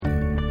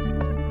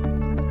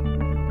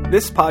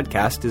This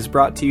podcast is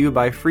brought to you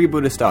by Free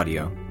Buddhist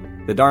Audio,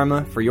 the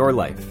Dharma for your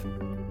life.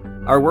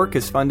 Our work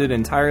is funded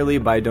entirely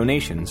by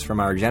donations from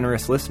our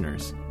generous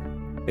listeners.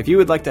 If you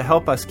would like to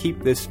help us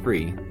keep this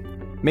free,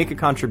 make a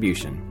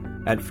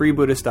contribution at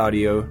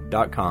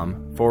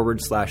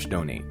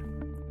freebuddhistaudio.com/donate.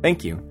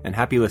 Thank you, and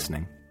happy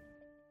listening.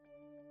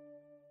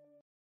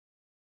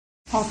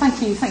 Oh,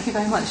 thank you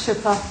very much,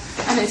 Shubha.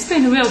 And it's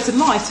been a real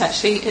delight,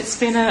 actually. It's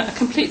been a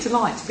complete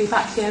delight to be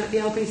back here at the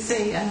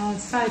LBC, and I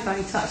was very,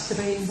 very touched to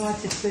be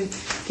invited to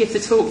give the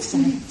talk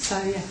today.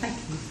 So, yeah, thank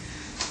you.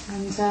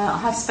 And I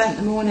have spent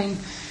the morning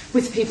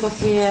with people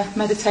here,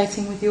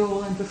 meditating with you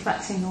all and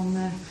reflecting on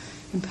the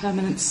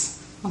impermanence,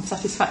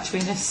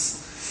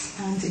 unsatisfactoriness,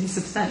 and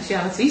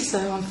insubstantiality.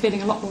 So I'm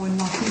feeling a lot more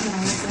enlightened than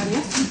I was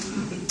earlier,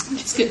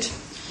 which is good.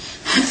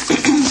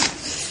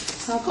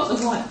 So I've got the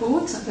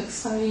whiteboard. That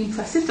looks very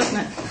impressive, doesn't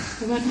it?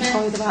 We won't be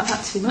worried about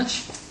that too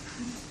much.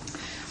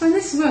 Well,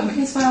 this room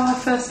is where I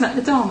first met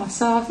the Dharma,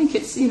 so I think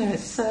it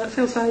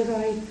feels very,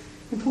 very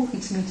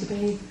important to me to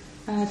be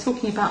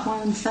talking about my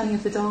understanding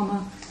of the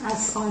Dharma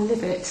as I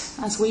live it,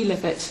 as we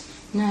live it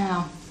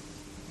now.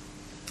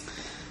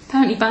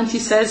 Apparently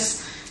Bhante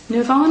says,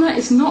 Nirvana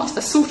is not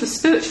a sort of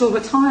spiritual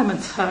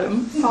retirement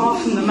home far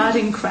from the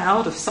madding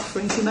crowd of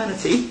suffering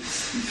humanity,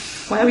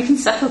 where we can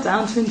settle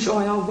down to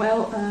enjoy our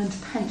well-earned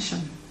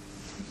pension.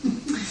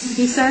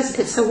 He says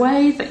it's a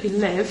way that we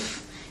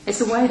live, it's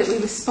a way that we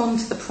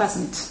respond to the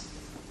present,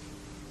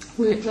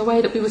 the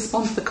way that we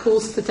respond to the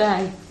calls of the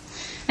day.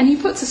 And he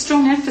puts a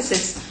strong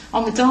emphasis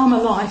on the Dharma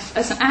life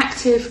as an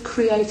active,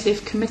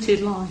 creative,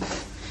 committed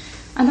life.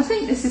 And I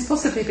think this is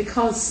possibly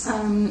because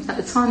at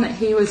the time that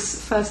he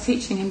was first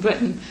teaching in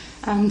Britain,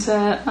 and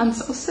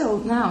still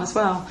now as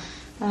well,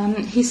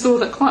 he saw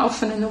that quite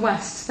often in the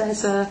West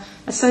there's an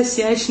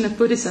association of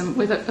Buddhism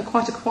with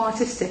quite a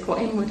quietistic or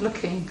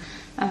inward-looking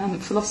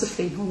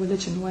philosophy or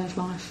religion, way of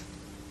life.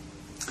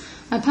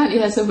 And apparently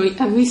there's a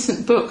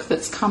recent book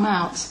that's come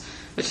out,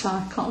 which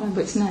I can't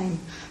remember its name,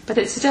 but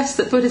it suggests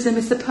that Buddhism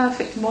is the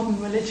perfect modern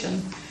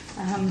religion.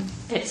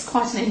 It's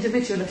quite an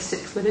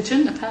individualistic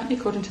religion, apparently,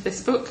 according to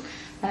this book,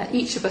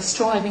 each of us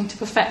striving to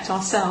perfect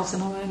ourselves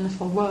in our own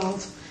little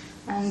world.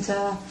 And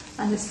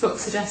this book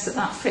suggests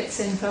that fits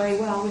in very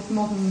well with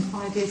modern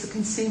ideas of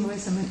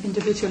consumerism and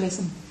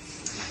individualism.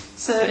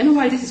 So in a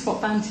way, this is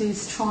what Bhante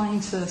is trying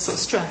to sort of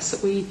stress,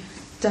 that we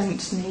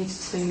don't need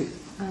to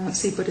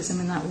see Buddhism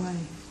in that way.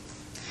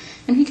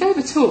 And he gave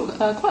a talk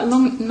quite a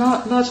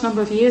large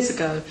number of years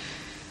ago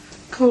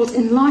called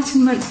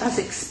Enlightenment as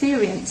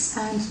Experience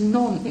and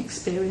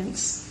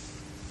Non-Experience.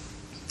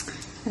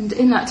 And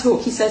in that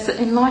talk he says that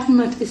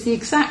enlightenment is the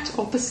exact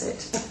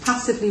opposite of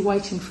passively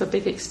waiting for a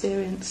big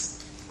experience.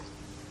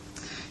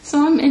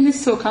 So in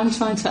this talk I'm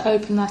trying to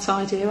open that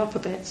idea up a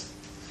bit.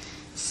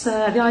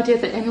 So the idea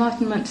that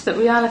enlightenment, that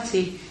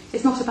reality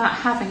is not about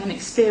having an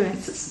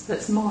experience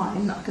that's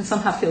mine, that I can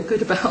somehow feel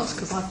good about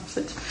because I've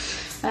had it.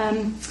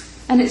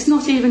 And it's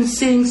not even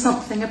seeing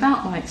something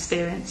about my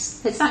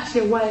experience. It's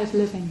actually a way of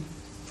living.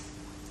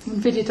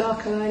 And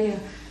Vidyadhaka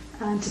earlier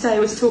today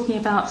was talking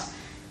about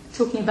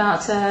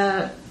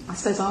I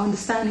suppose our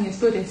understanding as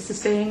Buddhists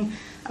as being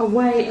a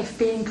way of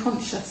being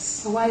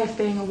conscious, a way of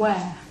being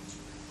aware,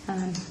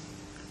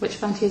 which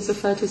Bhante has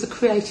referred to as a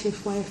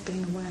creative way of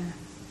being aware.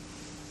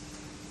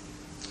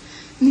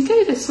 And he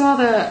gave this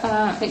rather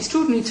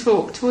extraordinary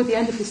talk toward the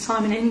end of his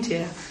time in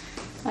India.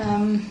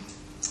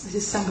 This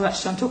is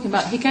Sangharakshita I'm talking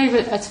about. He gave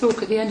a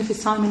talk at the end of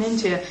his time in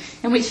India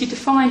in which he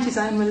defined his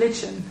own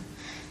religion.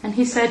 And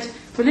he said,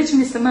 religion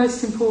is the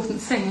most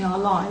important thing in our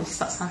lives.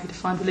 That's how he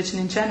defined religion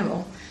in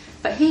general.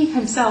 But he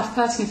himself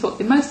personally thought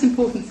the most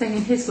important thing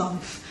in his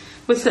life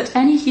was that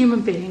any human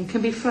being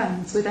can be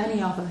friends with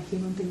any other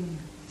human being.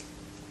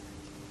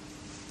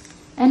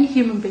 Any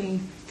human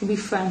being can be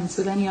friends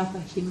with any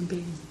other human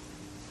being.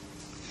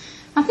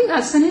 I think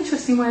that's an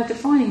interesting way of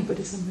defining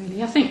Buddhism,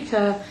 really. I think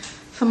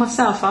for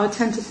myself, I would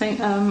tend to think,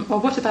 well,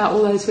 what about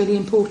all those really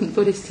important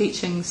Buddhist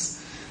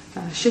teachings,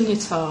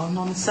 shunyata,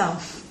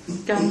 non-self,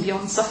 going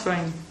beyond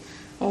suffering,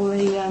 or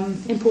the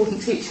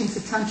important teachings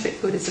of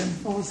Tantric Buddhism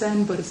or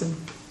Zen Buddhism?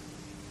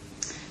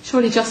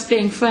 Surely just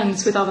being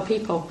friends with other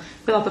people,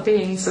 with other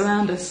beings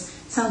around us,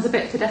 sounds a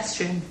bit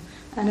pedestrian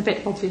and a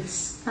bit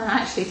obvious. And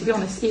actually, to be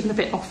honest, even a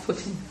bit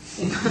off-putting.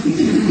 To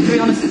be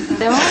honest,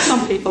 there are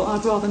some people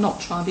I'd rather not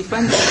try and be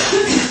friends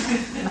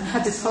with. I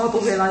had this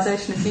horrible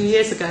realisation a few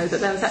years ago that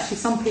there was actually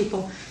some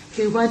people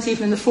who weren't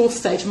even in the fourth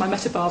stage of my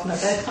metabhavana.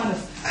 They're kind of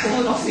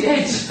fallen off the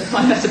edge of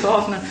my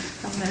metabhavana.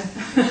 I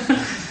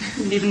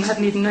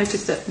hadn't even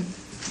noticed it. I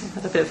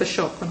had a bit of a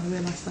shock when I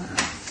realised that.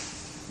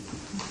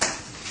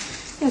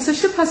 Yeah, so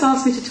Shubha's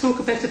asked me to talk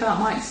a bit about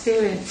my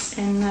experience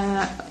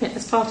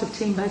as part of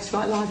team-based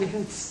right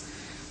livelihoods.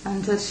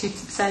 And as she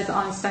said,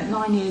 I spent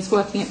 9 years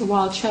working at the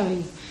Wild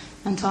Cherry,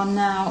 and I'm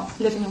now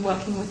living and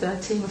working with a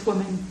team of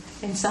women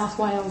in South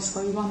Wales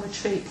where we run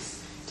retreats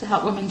to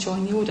help women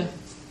join the order.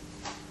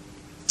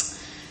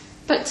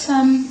 But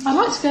I'd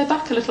like to go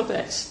back a little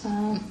bit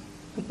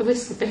at the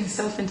risk of being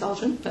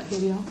self-indulgent, but here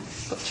we are,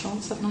 got a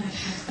chance, haven't I?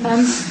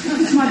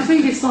 My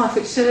previous life,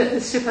 which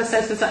Shilpa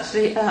says was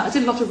actually, I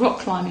did a lot of rock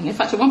climbing. In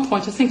fact, at one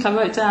point I think I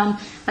wrote down,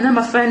 I know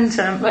my friend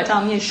wrote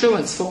down the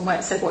insurance form where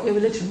it said what your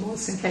religion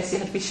was in case you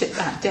had to be shipped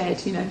back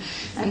dead, you know,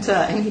 and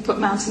he put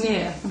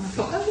mountaineer, and I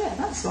thought, oh yeah,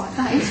 that's right,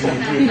 that is what,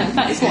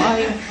 that is what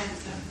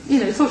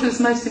I, thought it was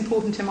most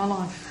important in my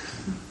life.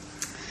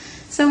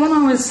 So when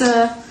I was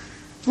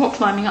rock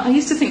climbing, I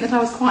used to think that I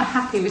was quite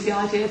happy with the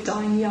idea of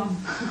dying young.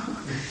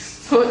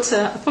 But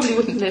I probably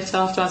wouldn't live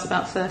till after I was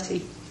about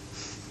 30.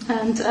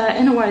 And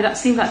in a way that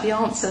seemed like the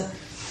answer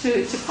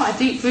to quite a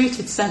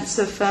deep-rooted sense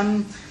of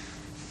a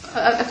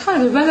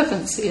kind of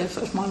irrelevancy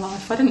of my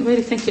life. I didn't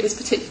really think it was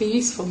particularly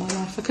useful, my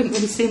life. I couldn't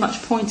really see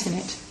much point in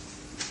it.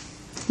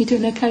 You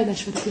doing okay there,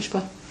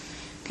 Pushpa?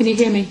 Can you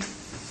hear me?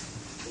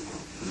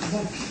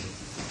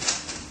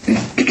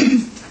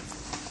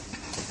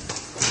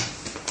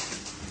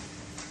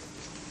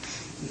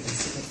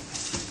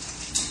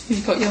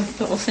 You've got your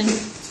little thing.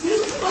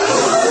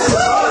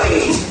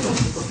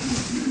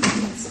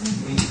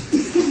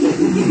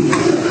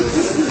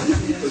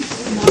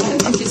 I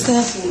think it's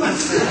there.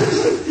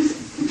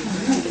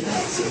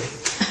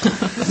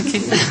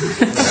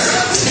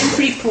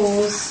 Temporary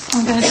pause.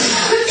 I'm going to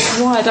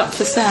wired up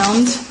for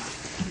sound.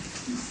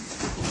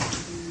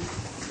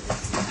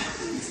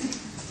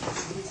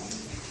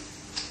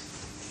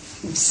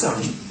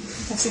 Sorry.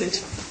 That's good.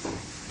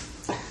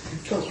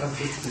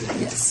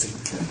 Yes.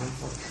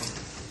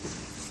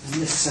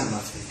 Miss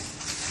something.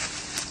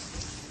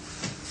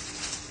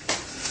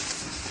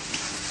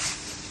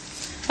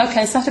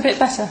 Okay, is that a bit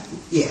better?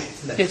 Yeah.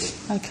 Good.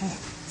 Okay.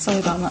 Sorry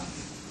about that.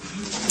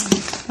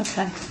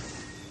 Okay.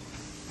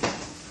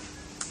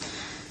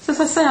 So as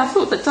I say, I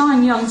thought that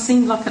dying young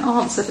seemed like an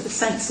answer to the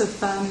sense of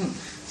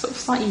sort of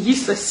slightly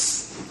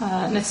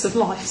uselessness of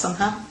life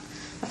somehow.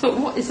 I thought,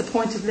 what is the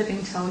point of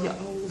living till you're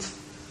old?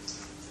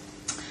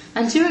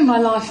 And during my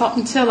life, up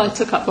until I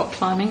took up rock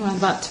climbing, around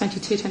about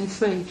 22,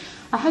 23,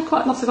 I had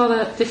quite a lot of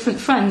other different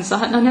friends.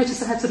 I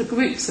noticed I had sort of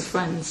groups of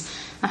friends.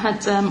 I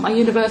had my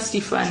university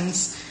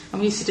friends, and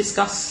we used to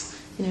discuss,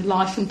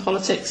 life and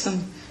politics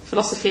and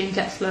philosophy and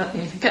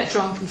get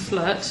drunk and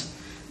flirt.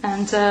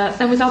 And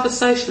then with other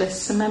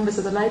socialists and members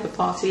of the Labour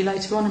Party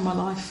later on in my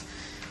life,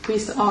 we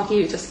used to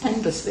argue just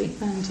endlessly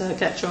and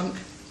get drunk.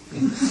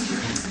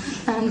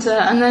 And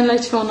then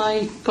later on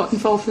I got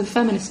involved with the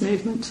feminist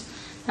movement.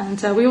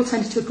 And we all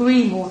tended to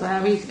agree more there.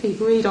 We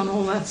agreed on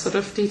all the sort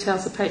of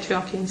details of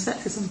patriarchy and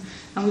sexism,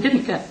 and we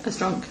didn't get as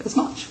drunk as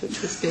much,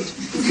 which was good.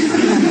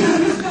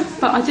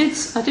 But I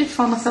did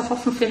find myself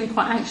often feeling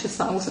quite anxious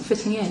that I wasn't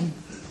fitting in.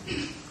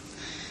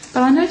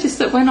 But I noticed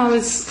that when I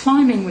was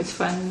climbing with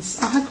friends,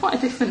 I had quite a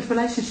different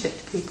relationship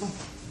to people.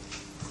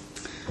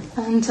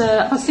 And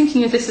I was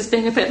thinking of this as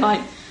being a bit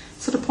like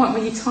sort of point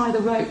where you tie the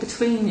rope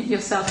between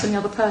yourself and the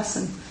other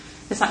person.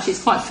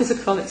 It's quite a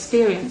physical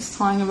experience,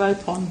 tying a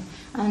rope on.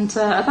 And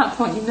at that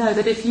point you know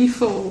that if you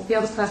fall, the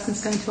other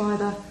person's going to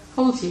either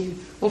hold you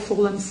or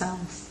fall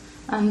themselves.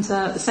 And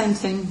the same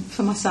thing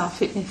for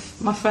myself.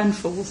 If my friend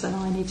falls, then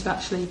I need to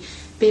actually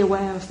be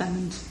aware of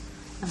them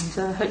and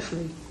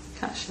hopefully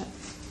catch it.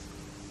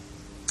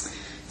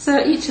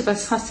 So each of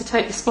us has to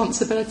take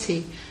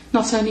responsibility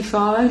not only for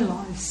our own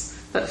lives,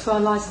 but for our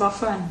lives of our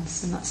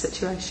friends in that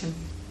situation.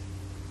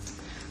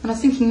 And I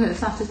was thinking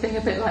that as being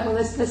a bit like, well,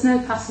 there's no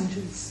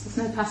passengers. There's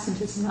no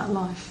passengers in that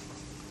life.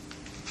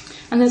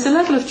 And there's a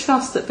level of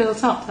trust that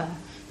built up there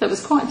that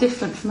was quite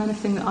different from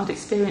anything that I'd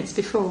experienced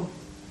before.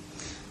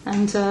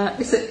 And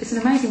it's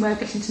an amazing way of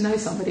getting to know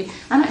somebody.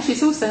 And actually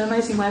it's also an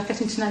amazing way of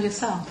getting to know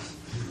yourself.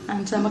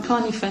 And my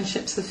climbing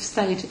friendships have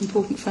stayed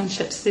important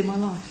friendships through my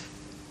life.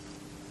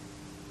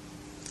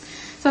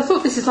 So I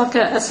thought this is like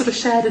a sort of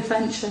shared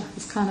adventure,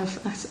 this kind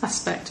of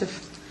aspect of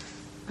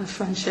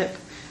friendship.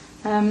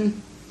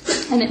 And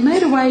it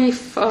made a way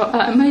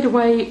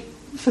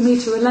for me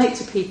to relate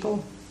to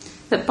people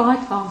that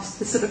bypassed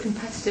the sort of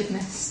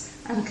competitiveness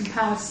and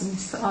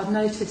comparisons that I'd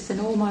noticed in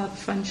all my other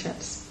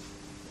friendships.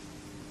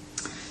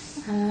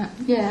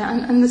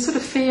 And the sort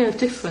of fear of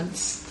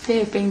difference,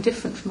 fear of being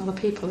different from other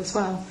people as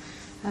well,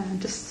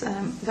 just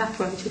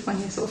evaporated when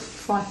you're sort of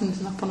frightened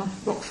and up on a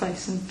rock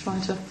face and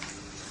trying to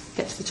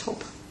get to the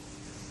top.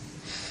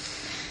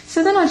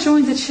 So then I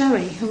joined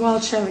the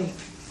Wild Cherry.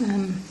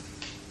 And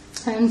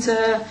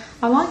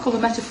I like all the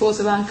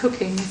metaphors around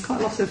cooking. There's quite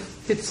a lot of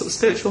good sort of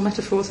spiritual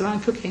metaphors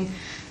around cooking.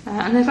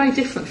 And they're very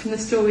different from the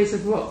stories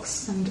of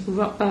rocks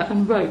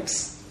and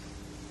ropes.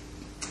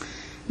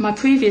 My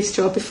previous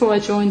job, before I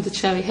joined the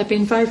Cherry, had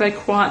been very, very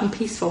quiet and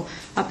peaceful.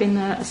 I've been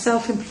a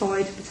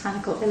self-employed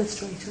botanical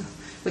illustrator,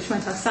 which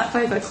meant I sat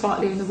very, very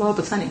quietly in the Royal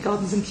Botanic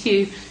Gardens in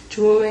Kew,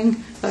 drawing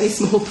very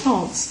small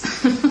plants.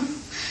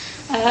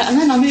 And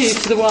then I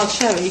moved to the Wild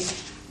Cherry,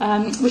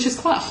 which was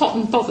quite hot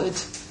and bothered,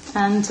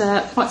 and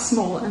quite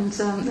small, and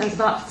there was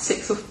about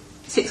six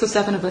or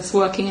seven of us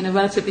working in a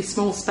relatively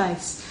small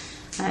space,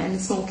 in a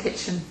small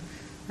kitchen,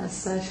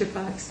 as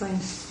Shubha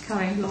explained,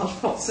 carrying large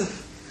pots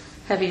of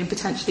heavy and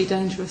potentially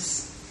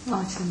dangerous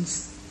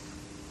items.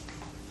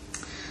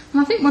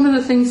 And I think one of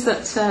the things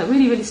that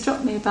really, really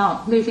struck me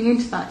about moving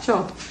into that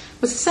job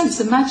was a sense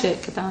of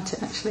magic about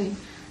it, actually,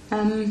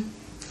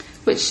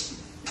 which,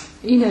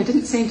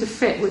 didn't seem to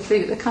fit with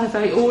the kind of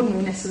very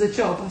ordinariness of the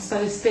job. I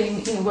suppose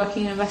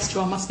working in a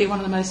restaurant must be one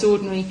of the most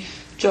ordinary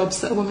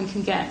jobs that a woman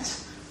can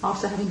get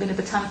after having been a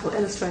botanical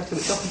illustrator,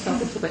 which often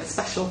felt a little bit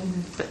special and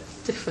a bit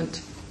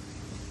different.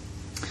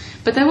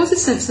 But there was a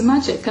sense of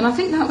magic, and I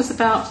think that was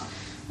about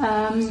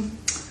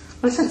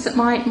a sense that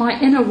my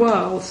inner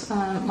world,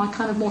 my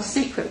kind of more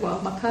secret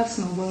world, my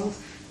personal world,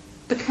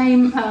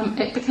 became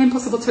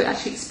possible to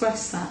actually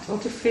express that, or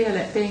to feel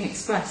it being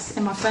expressed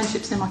in my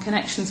friendships, in my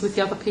connections with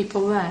the other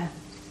people there.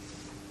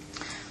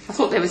 I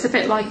thought there was a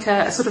bit like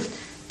a sort of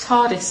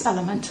TARDIS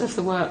element of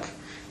the work,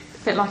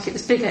 a bit like it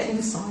was bigger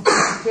inside than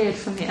it appeared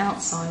from the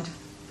outside.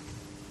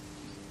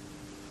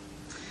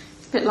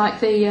 It's a bit like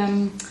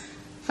the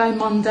very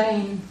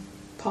mundane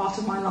part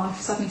of my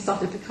life suddenly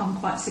started to become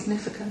quite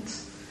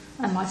significant,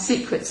 and my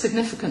secret,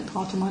 significant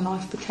part of my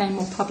life became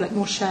more public,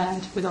 more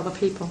shared with other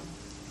people.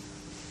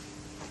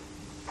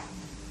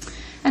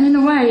 And in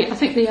a way, I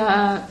think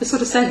the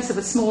sort of sense of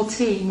a small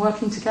team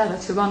working together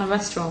to run a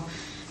restaurant,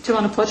 to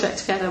run a project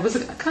together, was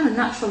a kind of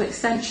natural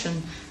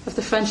extension of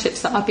the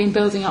friendships that I've been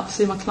building up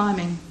through my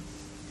climbing.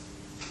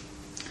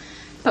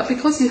 But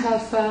because you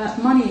have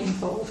money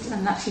involved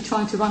and actually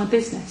trying to run a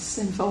business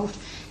involved,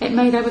 it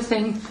made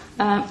everything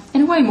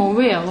in a way more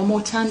real or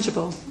more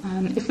tangible.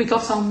 If we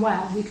got on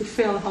well, we could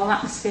feel the whole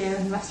atmosphere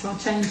in the restaurant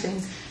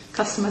changing,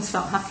 customers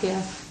felt happier,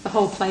 the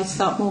whole place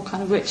felt more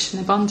kind of rich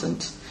and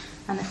abundant.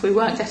 And if we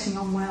weren't getting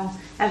on well,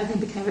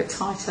 everything became a bit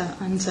tighter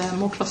and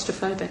more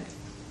claustrophobic.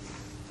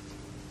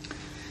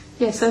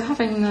 Yeah, so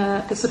having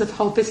the sort of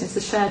whole business,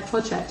 the shared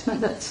project,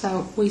 meant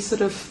that we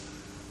sort of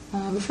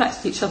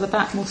reflected each other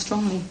back more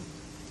strongly.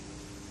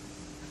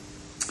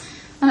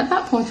 And at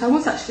that point I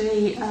was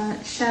actually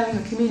sharing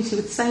a community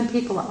with the same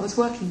people that I was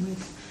working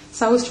with.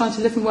 So I was trying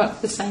to live and work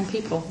with the same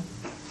people.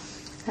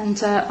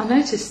 And I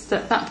noticed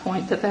at that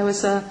point that there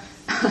was a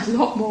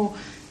lot more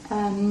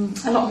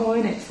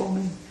in it for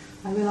me.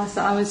 I realised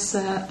that I was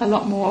a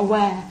lot more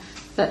aware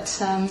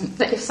that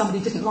if somebody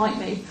didn't like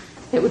me,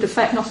 it would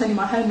affect not only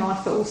my home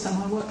life but also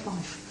my work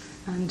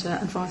life, and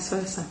vice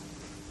versa.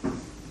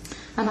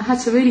 And I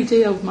had to really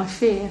deal with my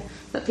fear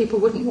that people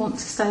wouldn't want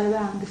to stay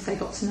around if they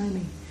got to know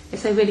me.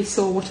 If they really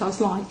saw what I was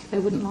like, they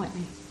wouldn't like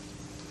me.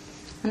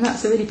 And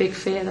that's a really big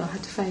fear that I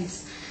had to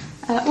face.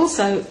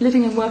 Also,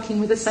 living and working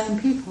with the same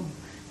people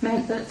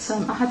meant that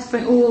I had to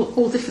bring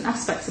all different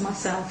aspects of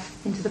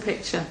myself into the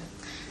picture.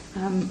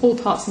 All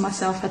parts of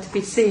myself had to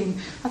be seen.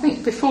 I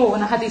think before,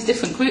 when I had these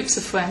different groups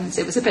of friends,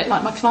 it was a bit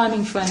like my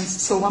climbing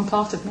friends saw one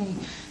part of me,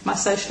 my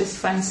socialist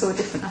friends saw a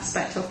different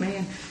aspect of me,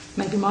 and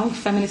maybe my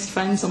feminist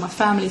friends or my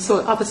family saw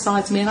other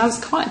sides of me, and I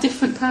was quite a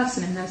different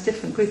person in those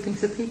different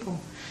groupings of people.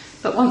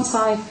 But once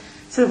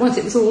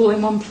it was all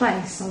in one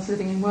place, I was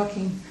living and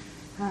working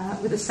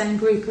with the same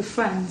group of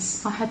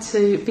friends, I had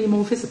to be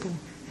more visible.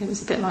 It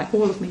was a bit like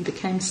all of me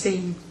became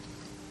seen.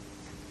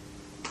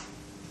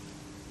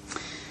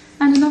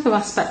 And another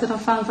aspect that I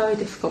found very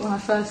difficult when I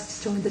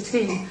first joined the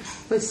team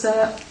was,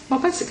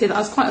 basically that I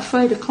was quite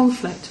afraid of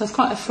conflict. I was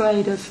quite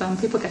afraid of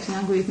people getting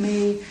angry with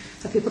me,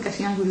 of people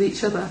getting angry with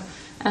each other.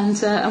 And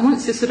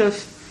once you're sort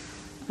of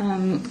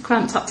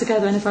cramped up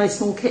together in a very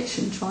small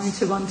kitchen trying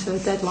to run to a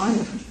deadline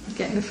of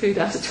getting the food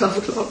out at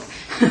 12 o'clock,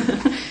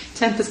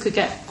 tempers could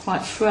get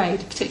quite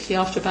frayed, particularly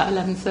after about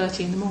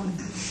 11:30 in the morning.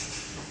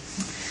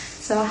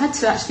 So I had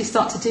to actually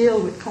start to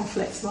deal with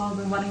conflicts rather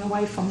than running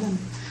away from them.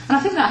 And I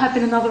think that had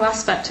been another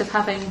aspect of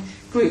having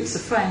groups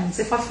of friends.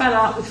 If I fell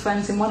out with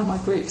friends in one of my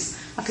groups,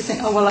 I could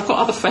think, oh, well, I've got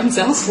other friends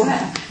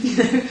elsewhere.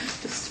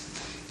 Just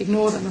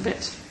ignore them a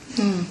bit.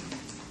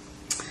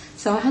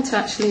 So I had to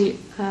actually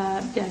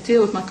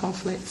deal with my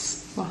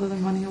conflicts rather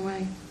than running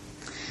away.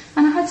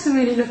 And I had to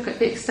really look at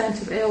the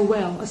extent of ill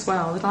will as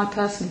well that I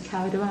personally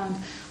carried around.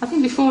 I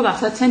think before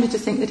that I tended to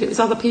think that it was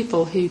other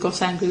people who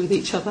got angry with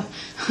each other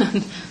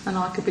and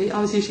I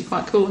was usually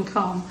quite cool and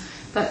calm.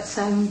 But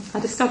I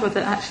discovered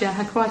that actually I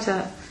had quite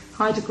a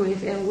high degree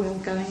of ill will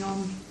going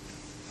on.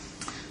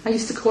 I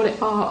used to call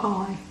it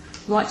RI,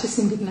 righteous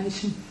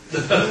indignation.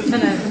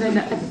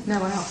 No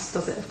one else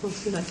does it, of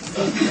course, do they?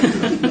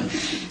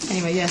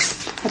 Anyway,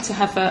 yes, had to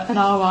have an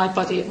RI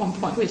buddy at one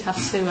point. We'd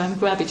have to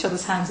grab each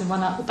other's hands and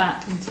run out the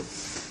back and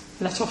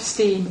let off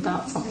steam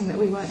about something that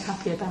we weren't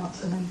happy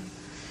about and then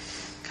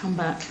come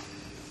back.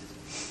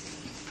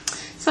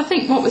 So I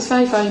think what was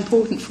very, very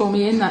important for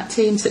me in that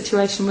team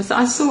situation was that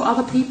I saw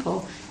other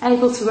people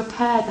able to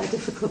repair their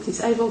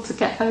difficulties, able to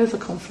get over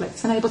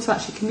conflicts and able to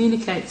actually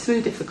communicate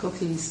through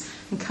difficulties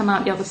and come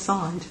out the other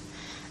side,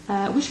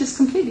 which was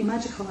completely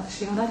magical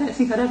actually, and I don't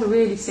think I'd ever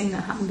really seen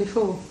that happen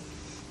before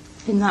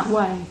in that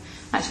way,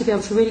 actually be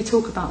able to really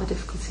talk about the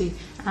difficulty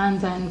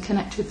and then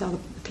connect with other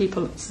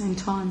people at the same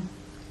time.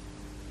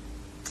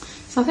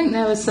 So I think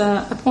there was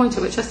a point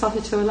at which I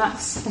started to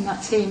relax in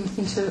that team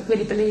into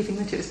really believing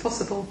that it was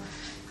possible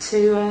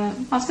to,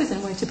 I suppose in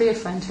a way, to be a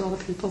friend to other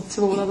people,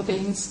 to all other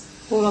beings,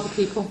 all other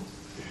people,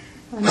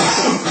 and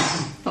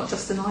not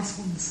just the nice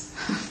ones.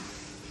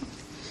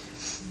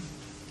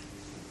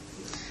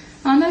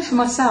 for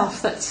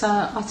myself that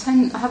I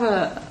have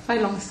a very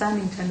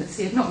long-standing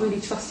tendency of not really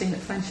trusting that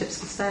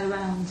friendships will stay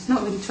around,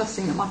 not really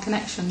trusting that my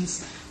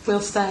connections will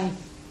stay.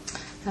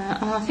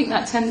 And I think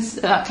that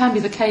can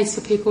be the case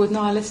for people with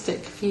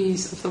nihilistic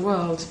views of the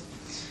world,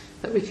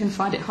 that we can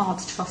find it hard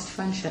to trust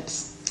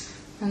friendships.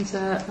 And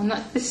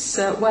that this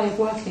way of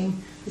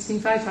working has been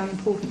very, very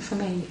important for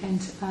me,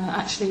 and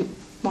actually,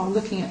 while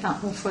looking at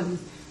that more fully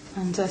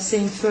and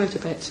seeing through it a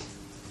bit,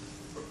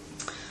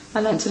 I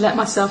learned to let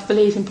myself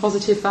believe in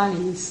positive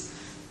values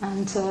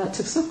and to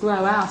sort of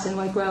grow out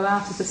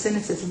of the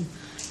cynicism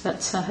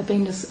that had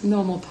been a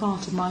normal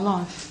part of my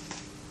life.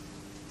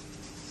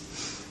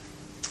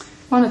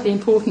 One of the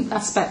important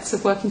aspects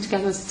of working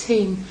together as a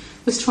team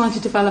was trying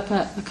to develop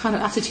a kind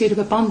of attitude of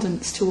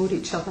abundance toward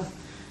each other,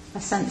 a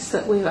sense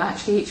that we were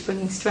actually each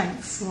bringing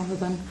strengths rather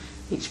than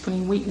each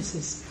bringing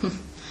weaknesses.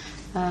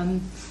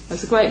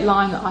 There's a great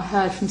line that I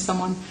heard from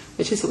someone,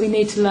 which is that we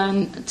need to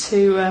learn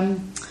to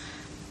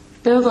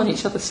build on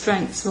each other's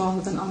strengths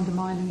rather than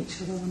undermining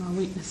each other on our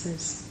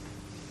weaknesses.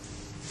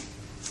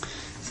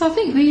 So I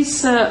think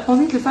these are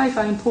very,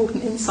 very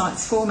important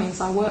insights for me as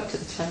I worked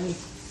at the Cherry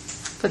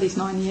for these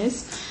 9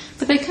 years.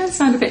 But they can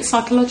sound a bit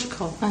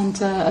psychological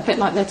and a bit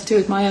like they're to do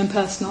with my own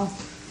personal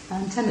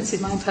tendencies,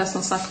 my own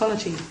personal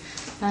psychology.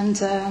 And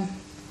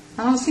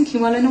I was thinking,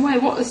 well, in a way,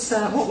 what was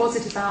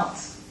it about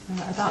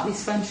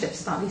these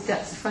friendships, about these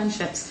depths of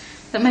friendships,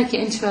 that make it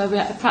into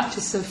a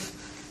practice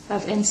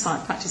of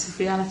insight, practice of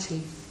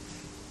reality?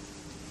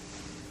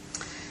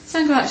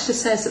 Sangha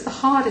says that the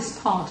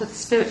hardest part of the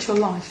spiritual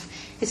life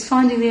is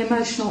finding the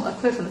emotional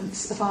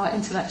equivalence of our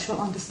intellectual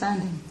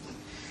understanding.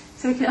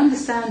 So we can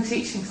understand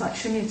teachings like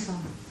Shunyata,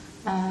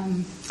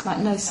 like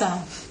no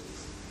self,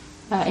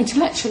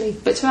 intellectually,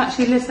 but to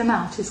actually live them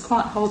out is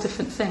quite a whole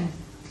different thing.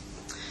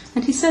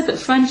 And he said that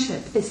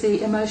friendship is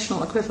the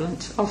emotional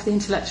equivalent of the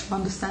intellectual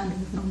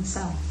understanding of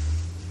non-self.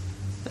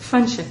 That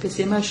friendship is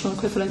the emotional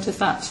equivalent of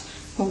that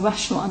more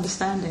rational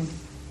understanding.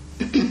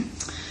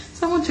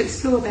 So I want to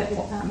explore a bit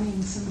what that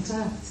means, and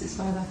this is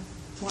where the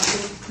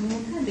whiteboard comes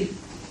in handy.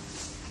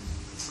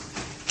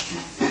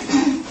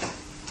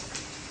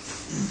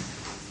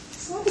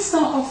 So I want to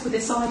start off with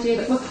this idea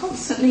that we're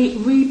constantly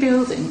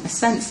rebuilding a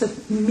sense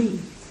of me.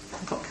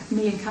 I've got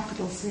me in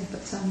capitals here,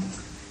 but so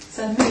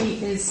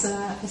me is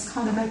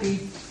kind of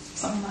maybe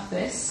something like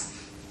this.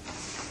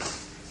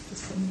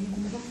 Just put me in the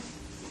middle.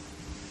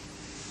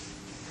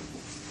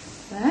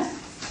 There.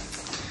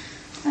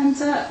 And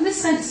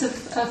this sense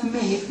of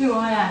me, of who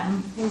I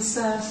am, is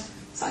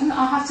something that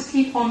I have to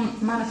keep on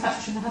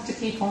manufacturing. I have to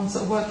keep on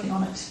sort of working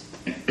on it.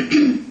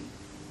 And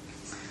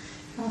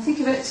I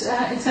think of it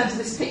in terms of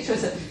this picture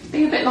as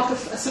being a bit like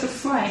a sort of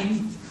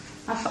frame.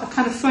 I've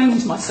kind of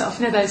framed myself.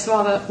 You know those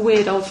rather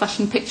weird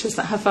old-fashioned pictures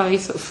that have very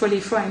sort of frilly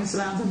frames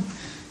around them.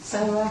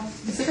 So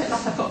it's a bit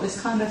like I've got this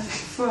kind of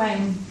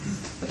frame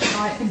which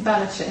I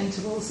embellish at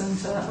intervals, and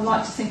I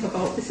like to think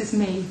about, this is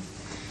me.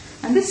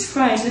 And this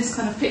frame, this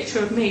kind of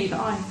picture of me that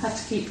I have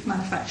to keep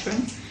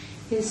manufacturing,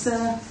 is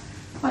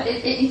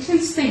it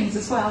includes things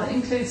as well. It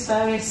includes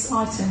various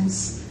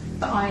items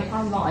that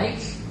I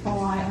like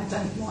or I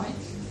don't like.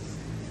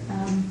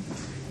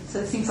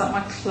 So things like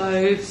my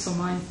clothes or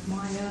my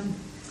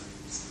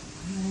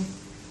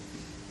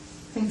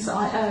things that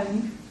I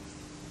own,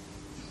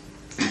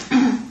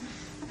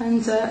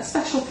 and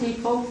special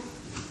people,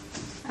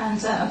 and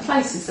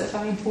places that are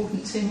very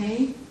important to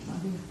me.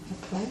 Maybe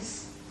a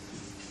place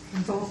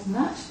involved in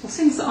that, or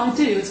things that I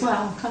do as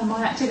well. Kind of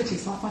my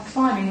activities, like my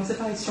climbing, was a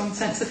very strong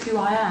sense of who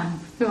I am,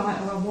 who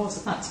I was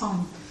at that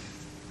time.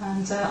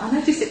 And I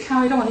noticed it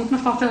carried on even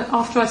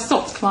after I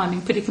stopped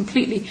climbing pretty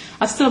completely.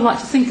 I still like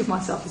to think of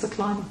myself as a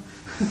climber.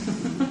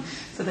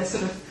 So there's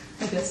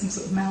maybe there's some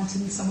sort of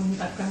mountains somewhere in the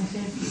background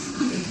here.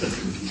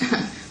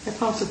 They're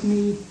part of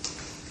me.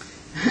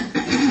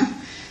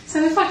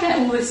 So if I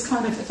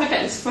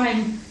get this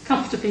frame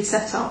comfortably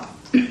set up,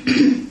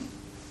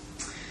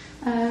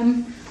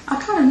 I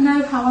kind of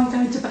know how I'm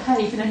going to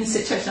behave in any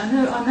situation. I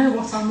know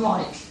what I'm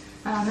like,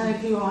 and I know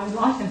who I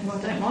like and who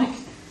I don't like,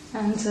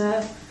 and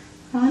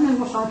I know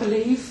what I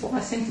believe, what I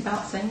think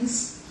about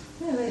things.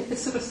 Yeah,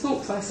 this sort of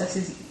thought process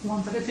is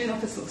one that I do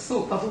like a sort of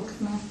thought bubble.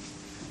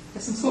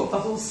 There's some thought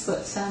bubbles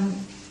that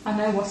I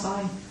know what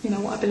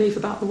I believe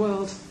about the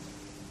world.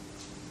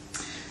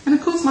 And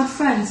of course, my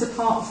friends are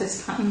part of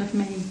this pattern of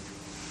me.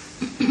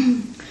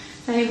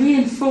 They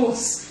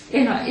reinforce.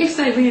 If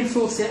they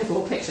reinforce the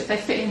overall picture, they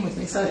fit in with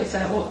me. So if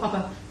they're all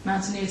other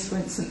mountaineers, for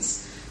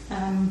instance,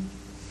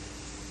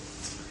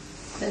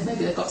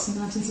 maybe they've got some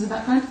mountains in the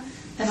background,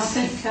 then I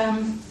think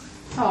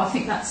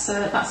that's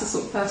the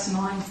sort of person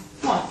I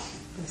like,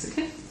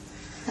 basically.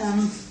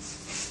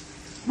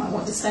 Might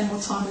want to spend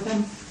more time with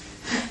them.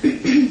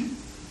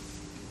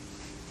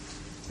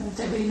 I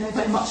don't really know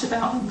very much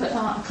about them, but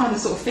I kind of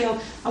sort of feel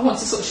I want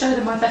to sort of show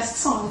them my best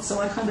side, so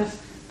I kind of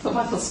put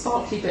my little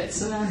sparkly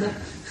bits around the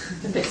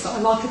bits that I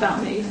like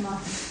about me, and I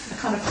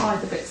kind of hide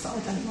the bits that I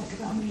don't like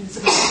about me, the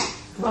sort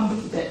of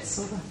grumbly bits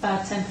or the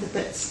bad-tempered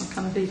bits. I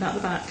kind of leave out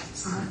the back.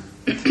 So.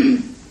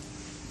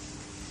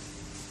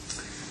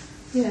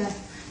 Yeah.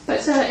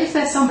 But if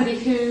there's somebody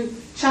who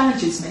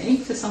challenges me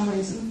for some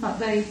reason, like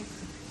the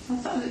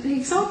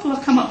example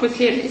I've come up with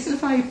here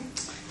isn't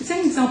it's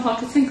an example I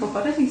could think of,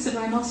 but I don't think it's a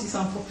very nice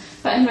example.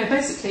 But anyway,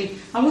 basically,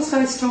 I was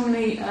very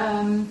strongly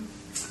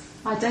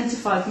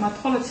identified with my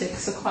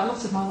politics for quite a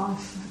lot of my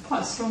life. I had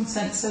quite a strong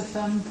sense of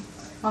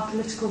my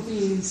political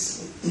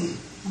views.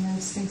 And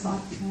there's things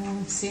like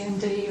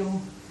CND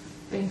or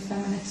being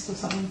feminist or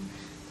something.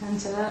 And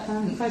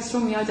very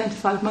strongly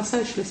identified with my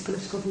socialist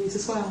political views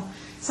as well.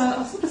 So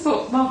I sort of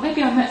thought, well,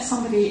 maybe I met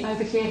somebody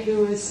over here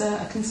who was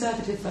a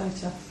conservative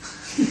voter.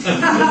 So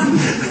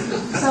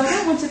I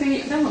don't want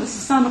this to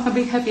sound like I'm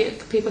being heavy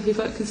at people who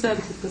vote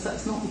conservative, because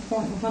that's not the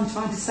point. What I'm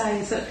trying to say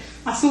is that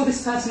I saw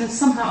this person as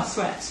somehow a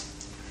threat,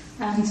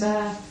 and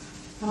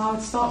I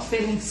would start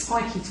feeling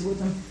spiky toward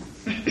them,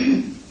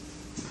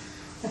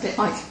 a bit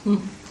like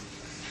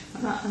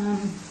that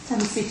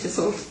tendency to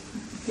sort of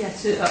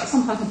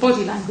some kind of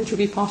body language would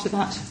be part of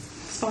that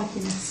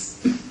spikiness.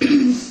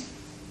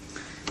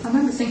 I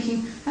remember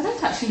thinking, I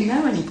don't actually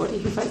know anybody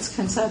who votes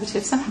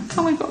Conservative, so how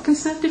come we've got a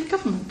Conservative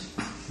government?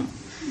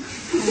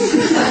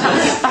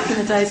 Back in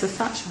the days of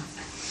Thatcher.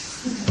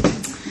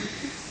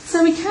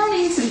 So we can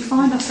easily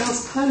find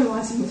ourselves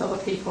polarising with other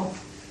people.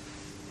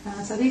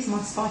 So these are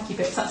my spiky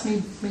bits. That's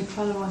me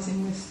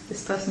polarising with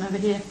this person over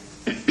here.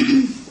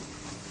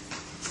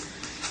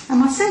 And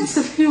my sense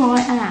of who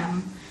I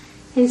am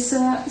is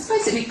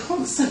basically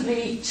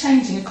constantly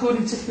changing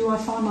according to who I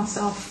find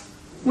myself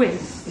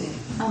with.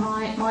 And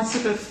my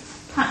sort of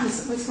pattern,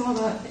 this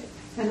rather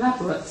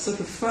elaborate sort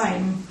of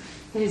frame,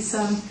 is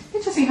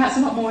interesting. It's a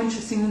lot more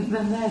interesting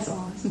than theirs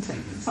are, isn't it?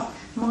 It's like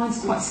mine's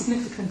quite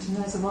significant and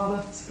theirs are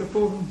rather sort of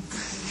boring.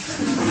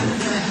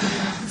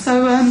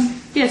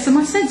 So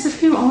my sense of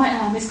who I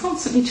am is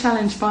constantly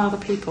challenged by other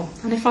people.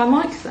 And if I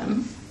like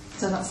them,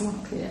 so that's the one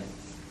up here,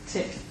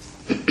 tick,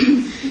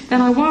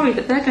 then I worry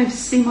that they're going to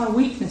see my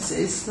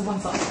weaknesses, the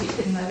ones that I keep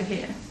hidden over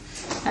here,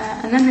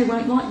 and then they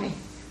won't like me.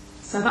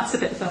 So that's a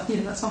bit of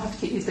that's why I have to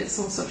keep these bits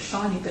all sort of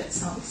shiny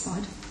bits out this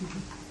side.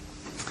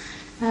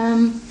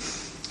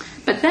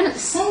 But then at the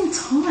same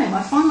time,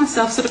 I find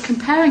myself sort of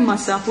comparing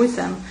myself with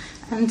them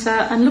and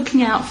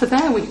looking out for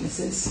their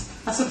weaknesses.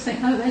 I sort of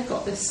think, oh, they've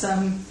got this.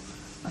 I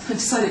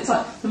decided it's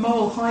like the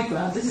moral high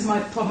ground. This is my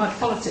problem. My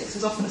politics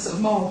was often a sort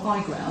of moral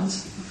high ground.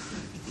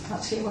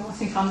 Actually, well, I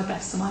think I'm the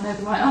best and I know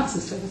the right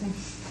answers to everything.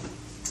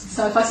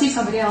 So if I see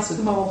somebody else with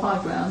the moral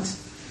high ground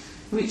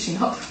reaching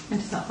up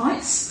into the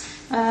heights,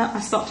 I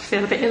start to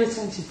feel a bit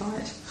irritated by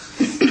it.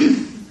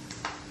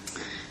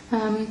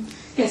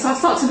 So I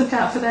start to look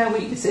out for their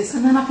weaknesses,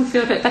 and then I can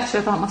feel a bit better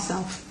about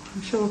myself.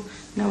 I'm sure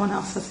no one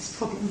else has this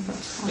problem, but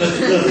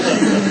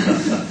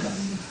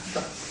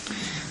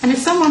and if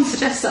someone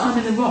suggests that I'm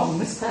in the wrong,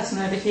 this person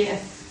over here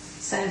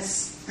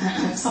says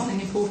something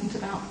important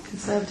about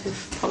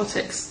Conservative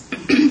politics.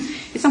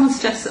 If someone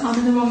suggests that I'm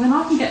in the wrong, then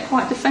I can get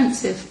quite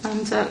defensive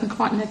and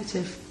quite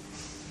negative.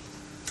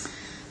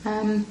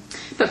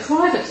 But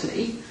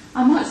privately,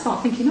 I might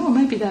start thinking, oh,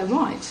 maybe they're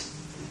right.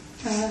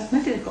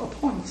 Maybe they've got a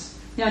point.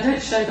 I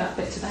don't show that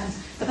bit to them.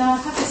 But then I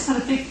have this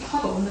kind of big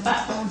puddle in the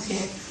background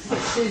here,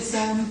 which is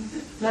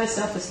low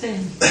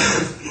self-esteem.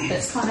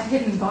 That's kind of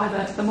hidden by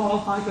the moral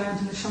high ground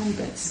and the shiny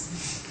bits.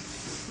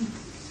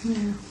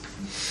 Yeah.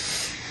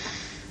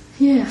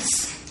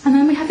 Yes. And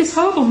then we have this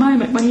horrible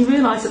moment when you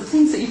realise that the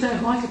things that you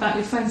don't like about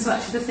your friends are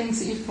actually the things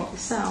that you've got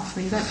yourself,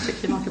 and you don't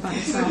particularly like about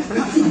yourself, and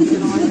that's not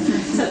good either.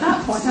 So at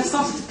that point I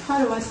started to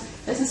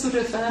polarise. There's a sort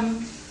of,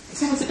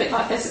 it's almost a bit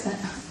like there's a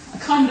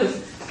kind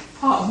of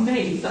part of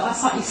me that I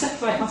slightly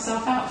separate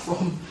myself out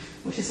from,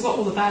 which has got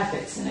all the bad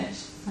bits in it.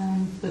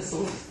 This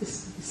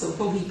sort of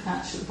boggy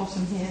patch at the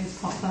bottom here is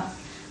part of that,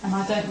 and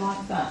I don't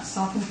like that.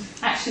 So I can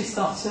actually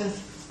start to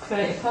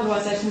create a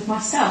polarisation with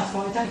myself,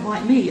 where I don't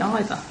like me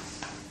either.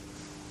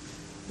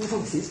 There's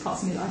obviously this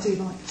part of me that I do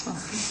like as well.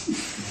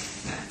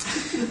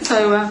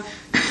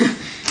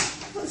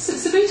 So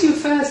Sabuti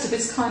refers to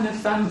this kind of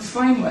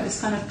framework, this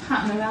kind of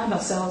pattern around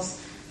ourselves,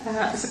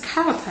 as a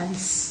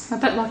carapace, a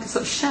bit like a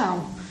sort of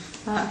shell.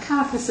 A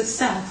carapace of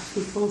self,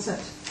 he calls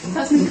it.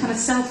 That's this kind of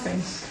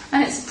selfing.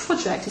 And it's a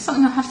project, it's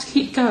something I have to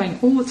keep going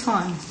all the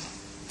time.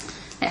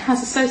 It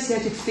has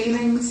associated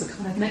feelings, the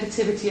kind of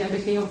negativity over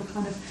here, or the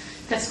kind of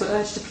desperate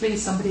urge to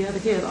please somebody over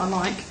here that I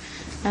like.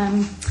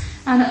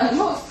 And a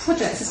lot of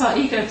projects, it's like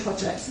ego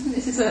projects. I think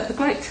this is a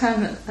great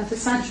term that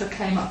Vasantra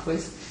came up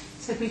with.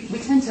 So we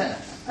tend to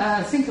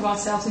think of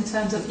ourselves in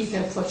terms of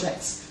ego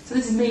projects. So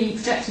this is me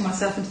projecting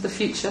myself into the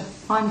future.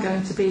 I'm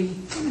going to be,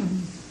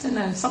 I don't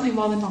know, something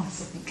rather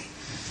nice, I think.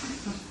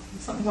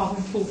 Something rather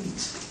important.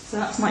 So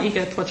that's my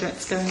ego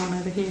projects going on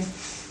over here.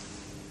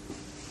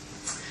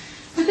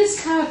 But this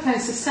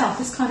carapace of self,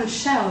 this kind of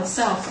shell of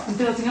self that I'm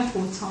building up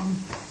all the time,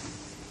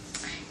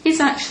 is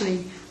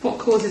actually what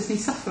causes me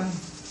suffering.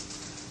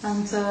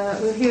 And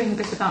we were hearing a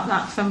bit about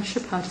that from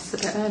Shubha just a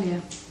bit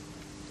earlier.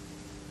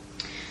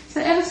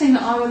 So everything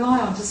that I rely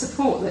on to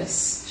support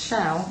this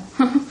shell,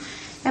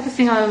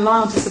 everything I rely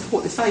on to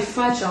support this very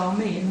fragile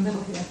me in the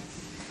middle here,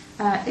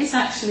 is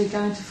actually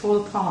going to fall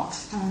apart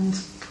and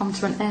come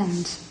to an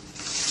end.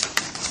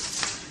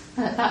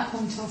 and at that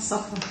point I'll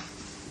suffer.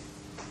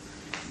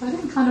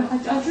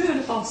 I drew a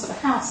little sort of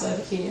house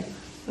over here,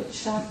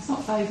 which it's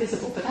not very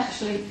visible, but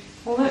actually,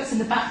 although it's in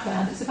the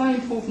background, it's a very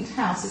important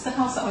house. It's the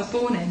house that I was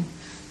born in,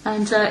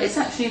 and it's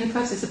actually in the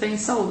process of being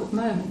sold at the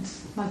moment.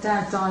 My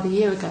dad died a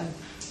year ago,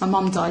 my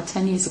mum died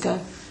 10 years ago,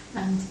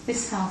 and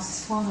this house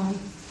is finally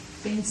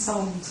being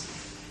sold.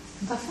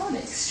 And I find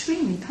it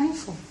extremely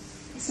painful.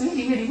 It's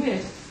really, really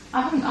weird.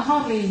 I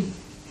hardly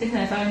been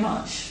there very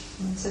much.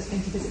 I've just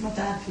been to visit my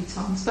dad a few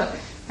times, but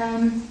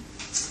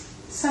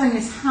selling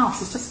this house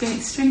has just been an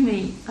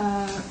extremely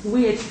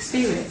weird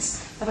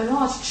experience of a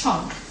large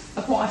chunk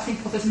of what I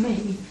think of as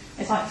me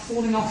is like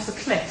falling off the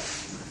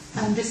cliff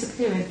and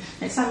disappearing.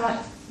 And it's like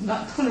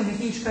pulling a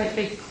huge, great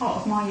big part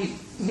of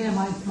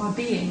my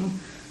being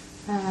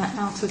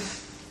out of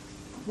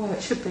where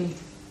it should be.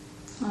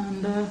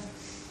 And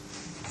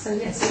so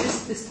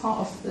this part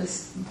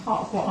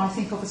of what I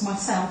think of as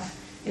myself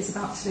is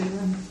about to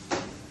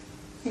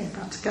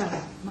go,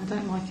 and I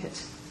don't like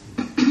it.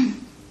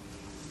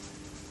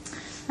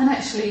 And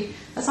actually,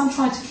 as I'm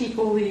trying to keep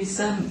all these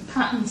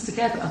patterns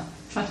together,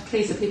 trying to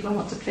please the people I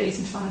want to please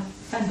and trying to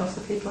fend off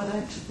the people I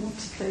don't want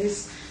to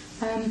please,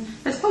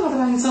 there's quite a lot of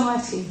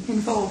anxiety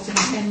involved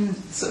in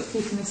sort of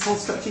keeping this whole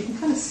structure. You can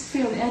kind of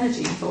feel the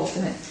energy involved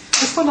in it.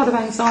 There's quite a lot of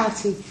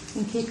anxiety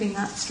in keeping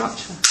that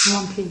structure in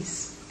one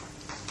piece.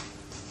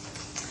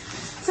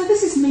 So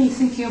this is me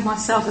thinking of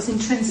myself as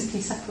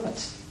intrinsically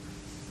separate.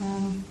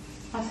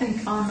 I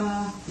think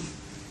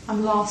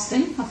I'm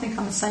lasting. I think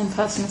I'm the same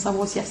person as I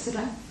was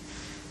yesterday.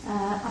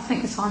 I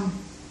think that I'm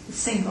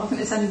single. I think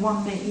there's only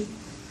one me.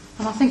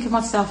 And I think of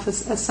myself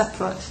as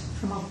separate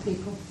from other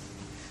people.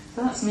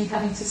 So that's me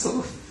having to sort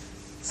of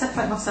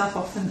separate myself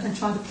off and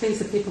trying to please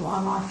the people that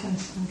I like and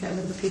get rid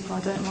of the people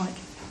I don't like.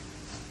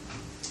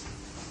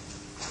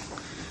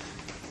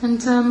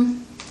 And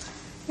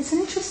it's an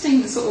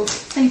interesting sort of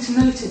thing to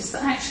notice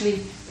that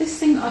actually this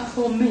thing that I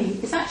call me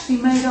is actually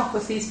made up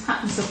of these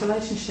patterns of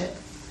relationship,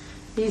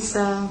 these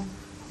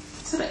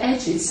sort of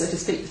edges, so to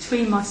speak,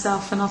 between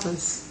myself and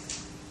others.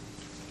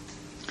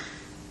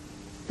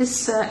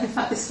 This, in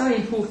fact, this very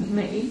important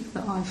me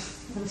that I've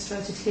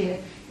illustrated here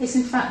is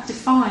in fact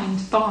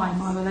defined by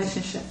my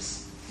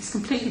relationships. It's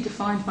completely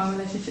defined by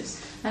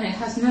relationships, and it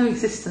has no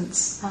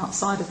existence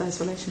outside of those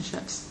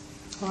relationships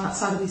or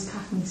outside of these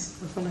patterns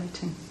of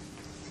relating.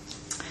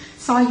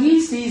 So I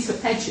use these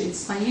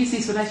edges, I use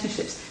these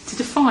relationships to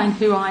define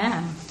who I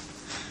am.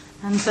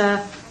 And I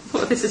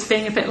thought of this as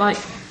being a bit like,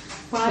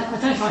 well, I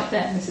don't like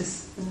them, this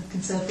is the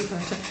Conservative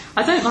voter,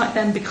 I don't like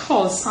them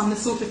because I'm the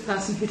sort of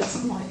person who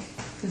doesn't like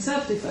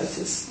Conservative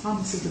voters. I'm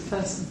the sort of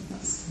person,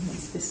 that's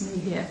this me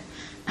here.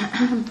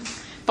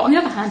 But on the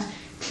other hand,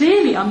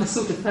 clearly I'm the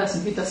sort of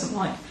person who doesn't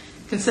like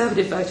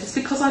Conservative voters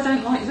because I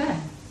don't like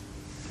them.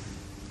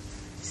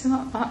 You see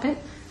that bit?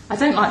 I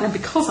don't like them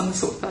because I'm the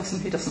sort of person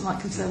who doesn't like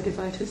Conservative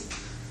voters.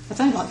 I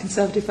don't like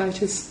Conservative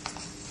voters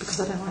because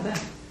I don't like them.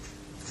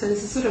 So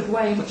there's a sort of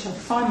way in which I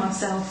find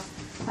myself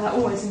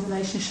always in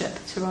relationship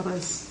to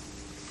others.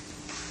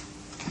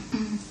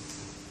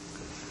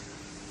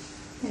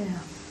 Yeah.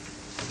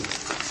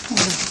 I'll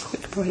have a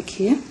quick break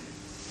here.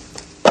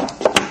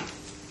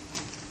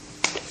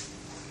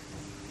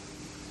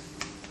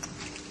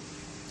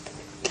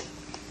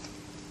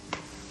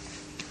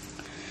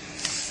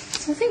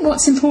 I think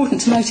what's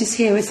important to notice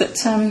here is that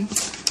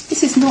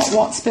this is not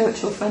what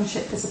spiritual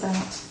friendship is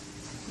about.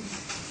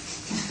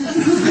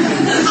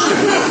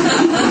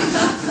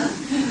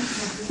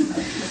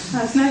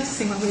 I was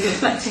noticing when we were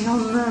reflecting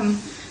on the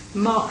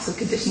marks of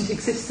conditioned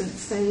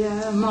existence,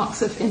 the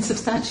marks of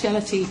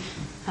insubstantiality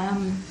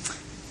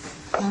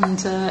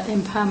and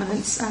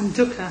impermanence and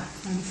dukkha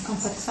and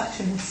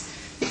unsatisfaction.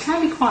 It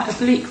can be quite a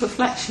bleak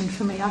reflection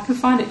for me. I can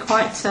find it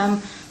quite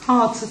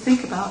hard to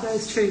think about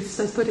those truths,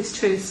 those Buddhist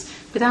truths,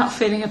 without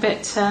feeling a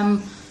bit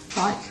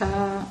like,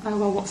 oh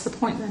well, what's the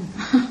point then?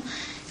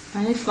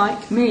 And if,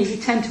 like me, you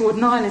tend toward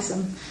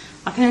nihilism,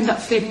 I can end up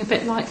feeling a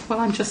bit like, well,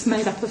 I'm just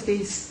made up of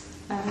these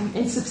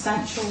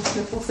insubstantial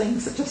little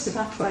things that just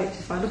evaporate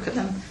if I look at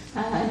them.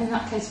 And in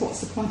that case, what's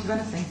the point of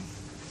anything?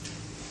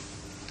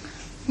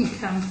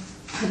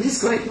 I think this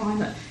great line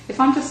that if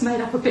I'm just made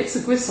up of bits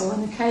of gristle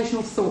and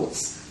occasional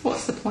thoughts,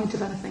 what's the point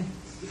of anything?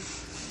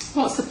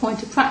 What's the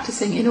point of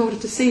practicing in order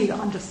to see that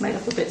I'm just made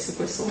up of bits of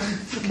gristle and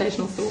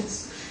occasional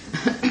thoughts?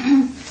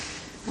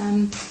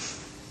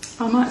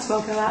 I might as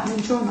well go out and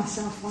enjoy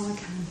myself while I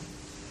can.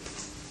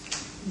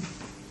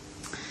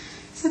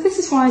 So this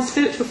is why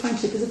spiritual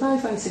friendship is a very,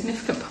 very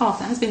significant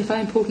path. It has been a very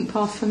important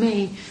path for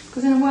me,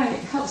 because in a way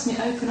it helps me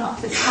open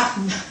up this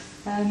pattern,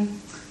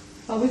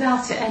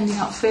 without it ending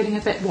up feeling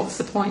a bit, what's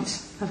the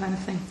point of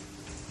anything?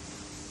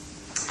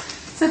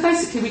 So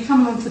basically I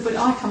come along to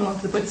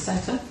the Buddhist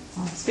Centre,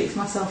 I'll speak for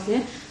myself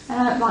here,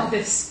 like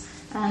this.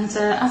 And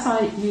as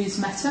I use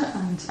metta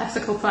and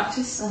ethical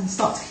practice and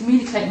start to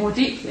communicate more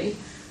deeply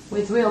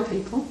with real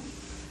people,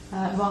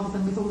 rather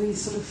than with all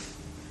these sort of,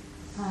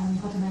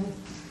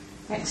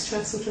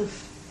 extra sort of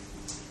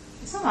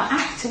it's not like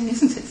acting,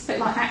 isn't it? It's a bit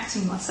like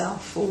acting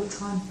myself all the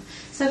time.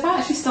 So if I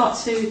actually start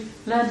to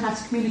learn how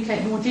to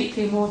communicate more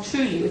deeply and more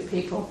truly with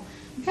people,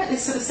 you get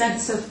this sort of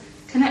sense of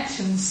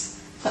connections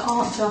that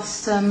aren't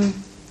just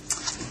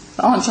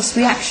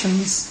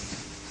reactions.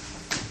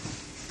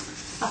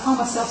 I find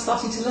myself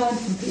starting to learn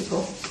from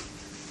people,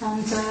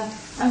 and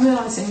I'm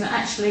realising that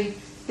actually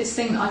this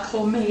thing that I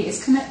call me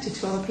is connected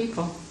to other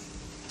people.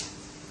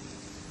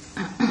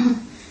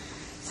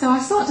 So I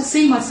start to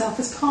see myself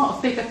as part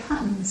of bigger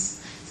patterns.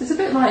 So it's a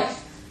bit like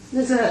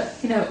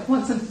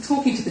once I'm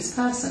talking to this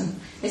person,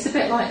 it's a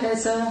bit like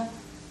there's a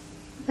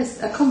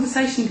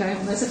conversation going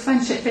on, there's a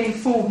friendship being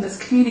formed, there's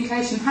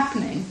communication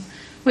happening,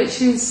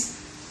 which is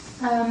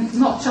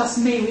not just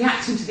me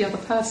reacting to the other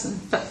person,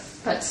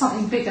 but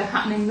something bigger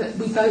happening that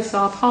we both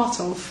are part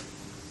of.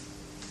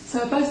 So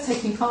we're both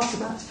taking part of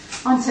that.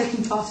 I'm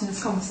taking part in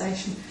this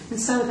conversation,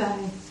 and so are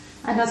they.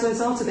 And as a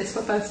result of this,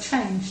 we're both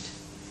changed.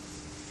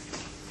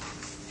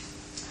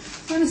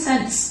 In a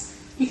sense,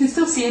 you can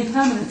still see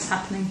impermanence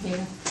happening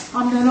here.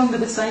 I'm no longer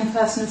the same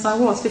person as I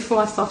was before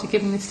I started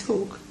giving this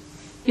talk.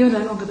 You're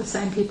no longer the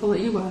same people that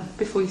you were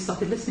before you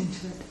started listening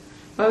to it.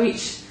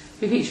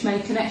 We've each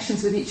made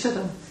connections with each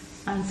other,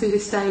 and through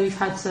this day we've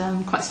had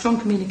quite strong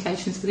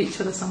communications with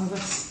each other, some of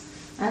us.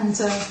 And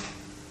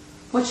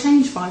we're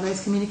changed by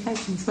those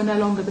communications. We're no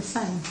longer the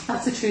same.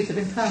 That's the truth of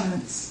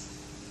impermanence.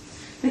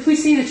 If we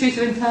see the truth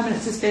of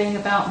impermanence as being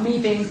about me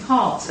being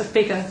part of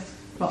bigger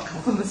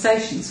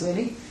conversations,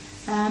 really,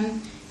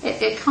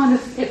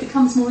 it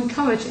becomes more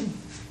encouraging.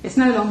 It's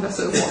no longer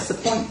sort of what's the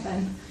point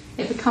then.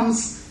 It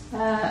becomes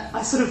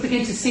I sort of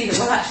begin to see that,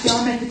 well, actually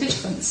I make a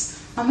difference.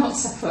 I'm not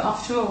separate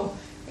after all.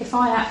 If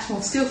I act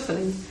more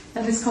skillfully,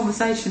 then this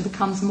conversation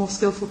becomes a more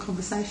skillful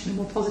conversation, a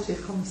more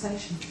positive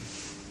conversation.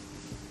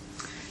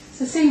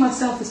 So seeing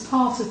myself as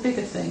part of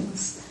bigger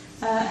things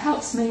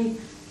helps me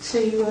to,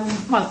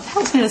 it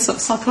helps me at a sort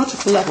of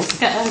psychological level to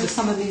get over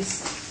some of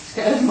these, to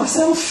get over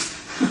myself,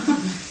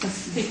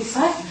 as people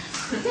say,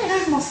 get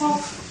over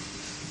myself.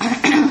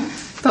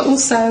 But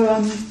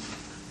also,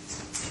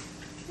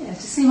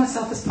 to see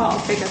myself as part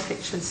of bigger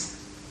pictures.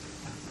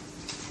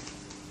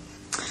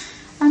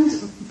 And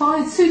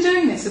through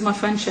doing this with my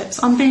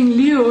friendships, I'm being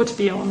lured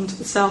beyond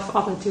the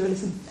self-other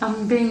dualism.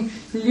 I'm being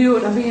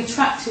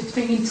attracted,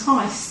 being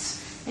enticed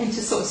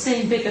into sort of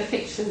seeing bigger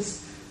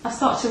pictures. I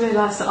start to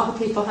realise that other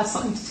people have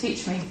something to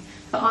teach me,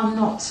 that I'm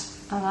not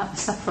a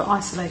separate,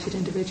 isolated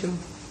individual.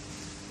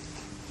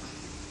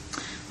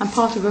 I'm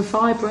part of a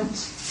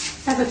vibrant,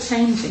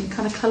 ever-changing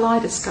kind of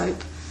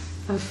kaleidoscope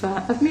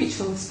of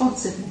mutual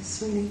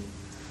responsiveness, really,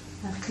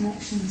 of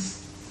connections.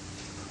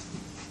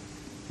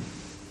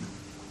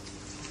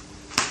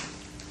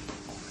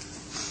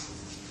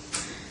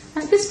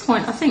 At this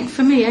point, I think,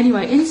 for me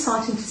anyway,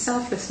 insight into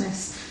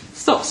selflessness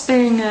stops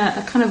being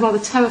a kind of rather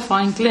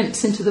terrifying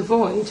glimpse into the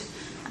void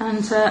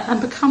and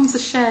becomes a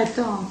shared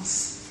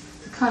dance,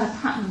 a kind of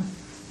pattern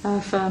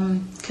of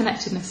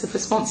connectedness, of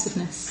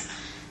responsiveness.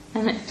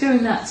 And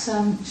during that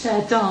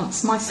shared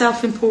dance, my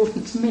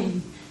self-important to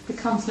me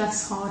becomes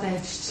less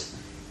hard-edged.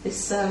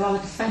 This rather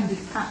defended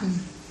pattern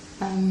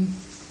can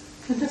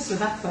just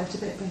evaporate a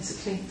bit,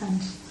 basically,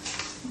 and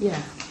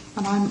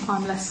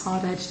I'm less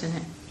hard-edged in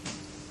it.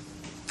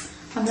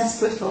 I'm less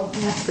brittle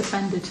and less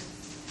defended.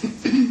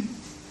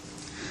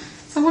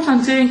 So what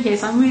I'm doing here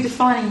is I'm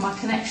redefining my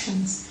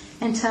connections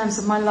in terms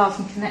of my love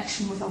and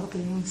connection with other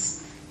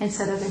beings,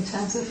 instead of in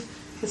terms of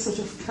the sort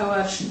of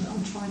coercion that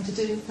I'm trying to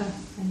do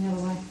in the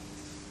other way.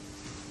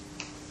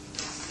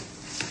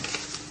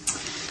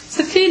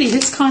 So clearly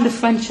this kind of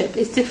friendship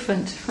is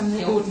different from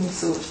the ordinary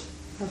sort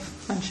of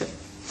friendship,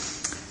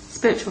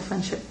 spiritual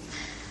friendship.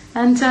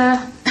 And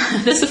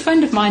there's a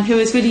friend of mine who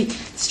is really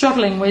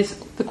struggling with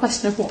the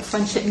question of what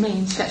friendship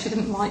means. She actually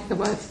didn't like the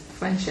word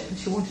friendship and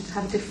she wanted to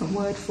have a different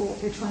word for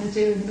what we're trying to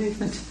do in the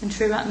movement in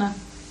Tiratanaloka.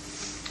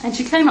 And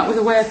she came up with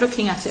a way of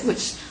looking at it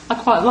which I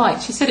quite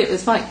liked. She said it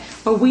was like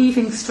we're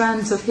weaving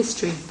strands of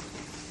history.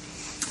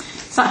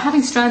 It's like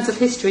having strands of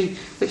history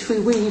which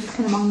we weave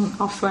in among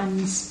our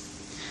friends.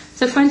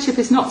 So friendship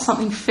is not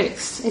something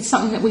fixed. It's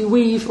something that we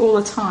weave all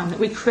the time, that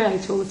we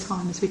create all the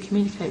time as we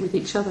communicate with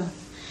each other.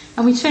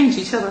 And we change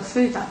each other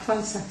through that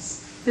process,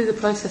 through the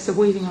process of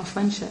weaving our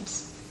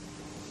friendships.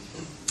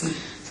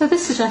 So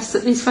this suggests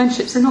that these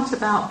friendships are not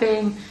about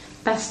being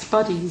best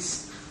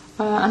buddies,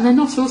 and they're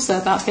not also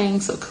about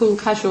being sort of cool,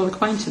 casual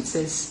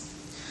acquaintances.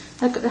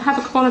 They have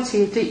a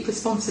quality of deep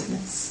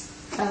responsiveness,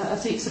 a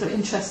deep sort of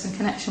interest and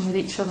connection with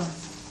each other.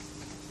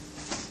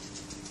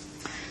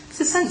 It's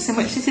a sense in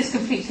which this is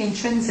completely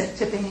intrinsic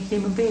to being a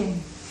human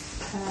being.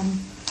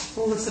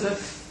 All the sort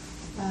of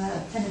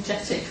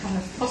energetic kind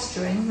of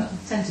posturing that I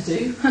tend to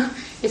do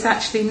is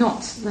actually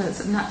not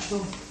the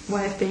natural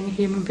way of being a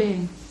human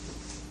being.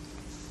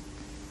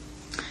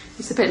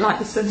 It's a bit like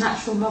the sort of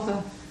natural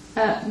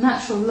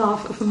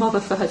love of a mother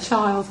for her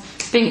child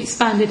being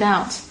expanded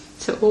out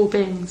to all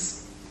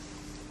beings.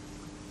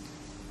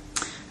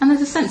 And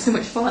there's a sense in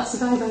which, well, that's a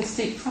very, very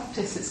steep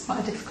practice. It's quite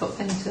a difficult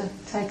thing to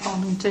take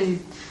on and do,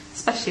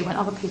 especially when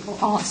other people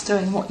aren't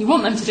doing what you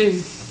want them to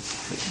do.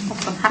 which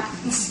often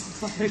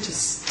happens, I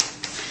notice.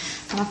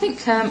 And I think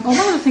one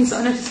of the things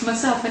that I noticed for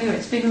myself, anyway,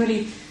 it's been a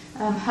really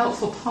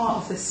helpful part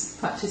of this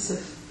practice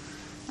of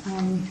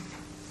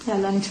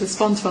learning to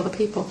respond to other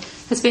people,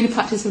 has been a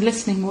practice of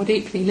listening more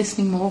deeply,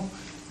 listening more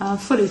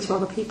fully to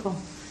other people.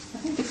 I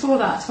think before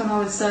that, when I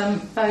was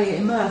very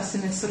immersed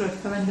in this sort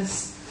of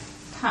horrendous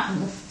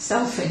pattern of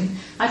selfing,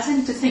 I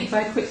tended to think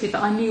very quickly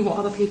that I knew what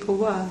other people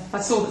were. If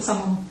I saw that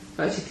someone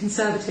voted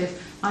Conservative,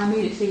 I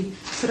immediately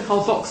put a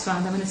whole box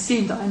around them and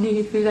assumed that I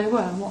knew who they were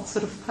and what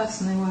sort of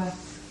person they were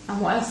and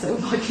what else they were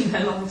like in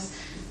their lives.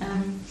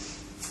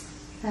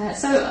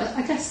 So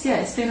I guess,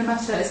 it's been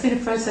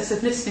a process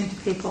of listening to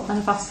people and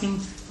of asking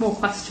more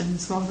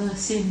questions rather than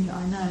assuming that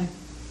I know.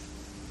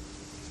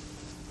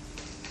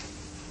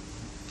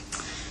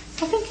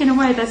 I think in a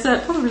way there's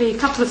probably a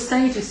couple of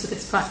stages to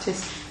this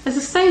practice. There's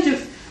a stage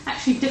of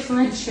actually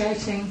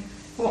differentiating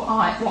what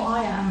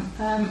I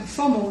am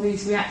from all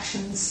these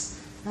reactions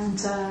and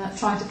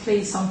trying to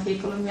please some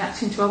people and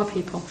reacting to other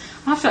people.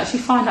 I have to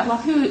actually find out, well,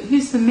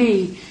 who's the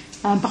me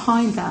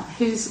behind that?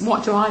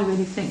 What do I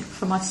really think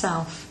for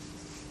myself?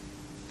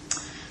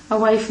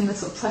 Away from the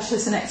sort of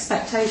pressures and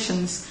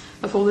expectations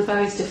of all the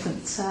various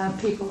different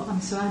people I'm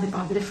surrounded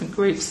by, the different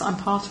groups that I'm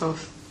part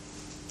of.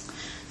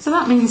 So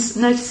that means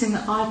noticing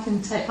that I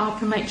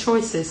can make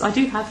choices. I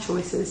do have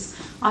choices.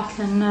 I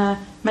can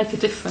make a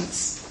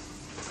difference.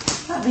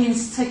 That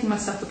means taking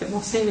myself a bit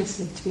more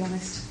seriously, to be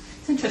honest.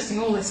 It's interesting,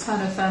 all this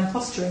kind of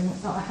posturing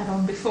that I had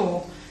on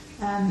before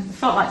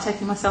felt like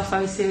taking myself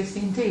very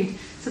seriously indeed.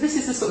 So this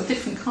is a sort of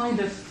different kind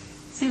of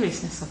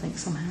seriousness, I think,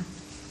 somehow.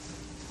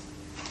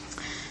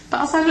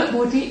 But as I look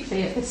more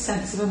deeply at this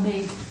sense of a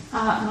me,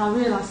 and I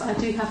realise that I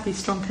do have these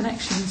strong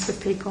connections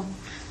with people,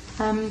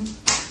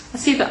 I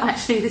see that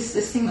actually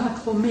this thing that I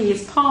call me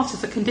is part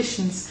of the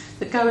conditions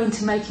that go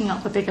into making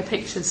up the bigger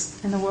pictures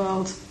in the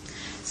world.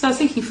 So I was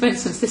thinking, for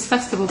instance, this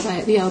festival day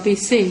at the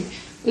LBC,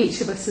 each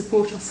of us has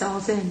brought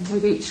ourselves in.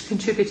 We've each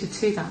contributed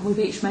to that. We've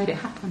each made it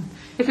happen.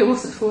 If it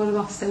wasn't for all of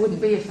us, there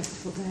wouldn't be a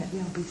festival day at the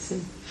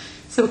LBC.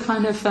 So we're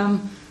kind of,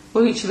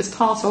 we're each of us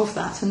part of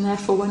that, and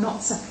therefore we're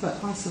not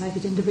separate,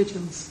 isolated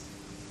individuals.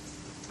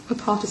 We're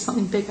part of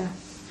something bigger.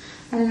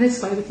 And in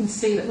this way we can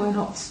see that we're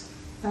not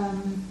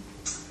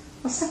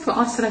separate,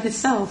 isolated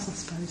selves, I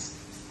suppose.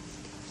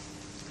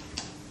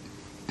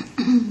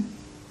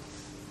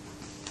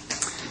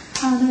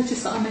 I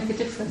notice that I make a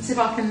difference. If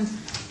I can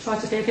try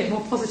to be a bit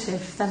more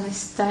positive, then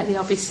this day at the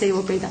RBC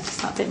will be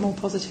just that bit more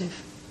positive.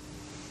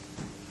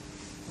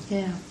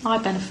 Yeah, I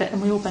benefit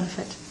and we all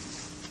benefit.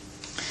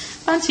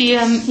 Actually,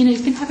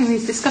 you've been having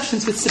these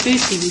discussions with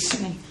Subhuti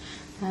recently,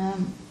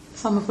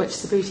 some of which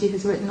Subhuti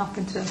has written up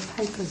into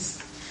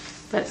papers.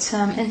 But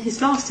in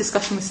his last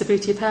discussion with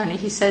Subhuti, apparently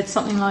he said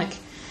something like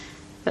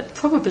that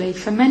probably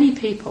for many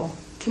people,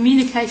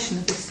 communication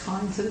of this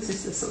kind, so this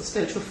is the sort of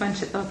spiritual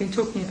friendship that I've been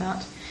talking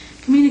about,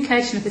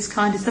 communication of this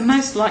kind is the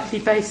most likely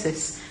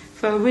basis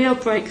for a real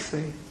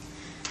breakthrough.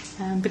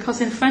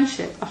 Because in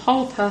friendship, a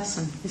whole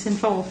person is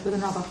involved with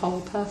another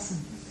whole person.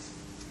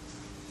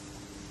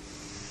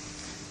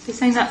 He's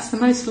saying that's the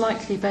most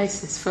likely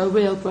basis for a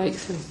real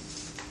breakthrough.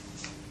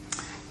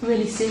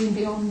 Really seeing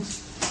beyond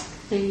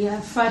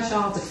the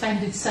fragile,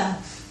 defended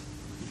self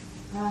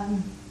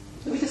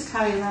that we just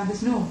carry around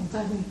as normal,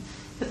 don't we?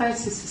 The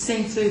basis for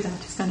seeing through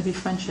that is going to be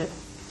friendship,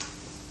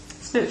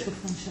 spiritual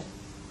friendship.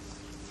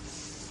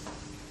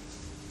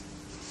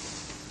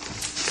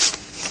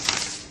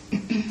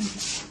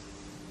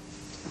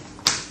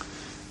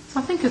 So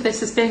I think of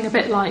this as being a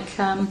bit like,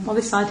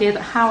 this idea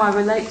that how I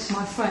relate to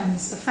my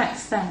friends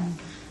affects them,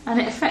 and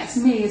it affects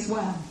me as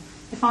well.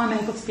 If I'm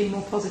able to be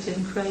more positive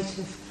and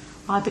creative,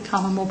 I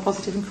become a more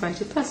positive and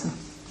creative person,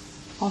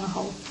 on a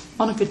whole,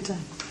 on a good day.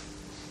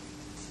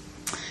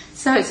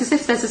 So it's as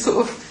if there's a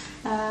sort of,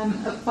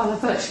 a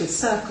virtuous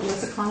circle.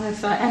 There's a kind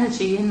of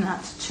energy in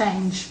that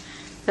change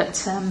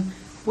that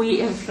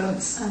we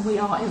influence and we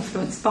are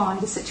influenced by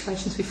the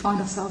situations we find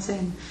ourselves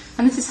in.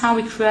 And this is how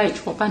we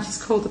create what Bant has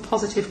called the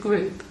positive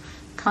group,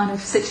 kind of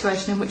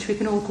situation in which we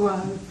can all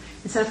grow.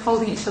 Instead of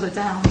holding each other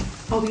down,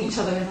 holding each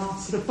other in our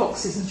sort of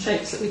boxes and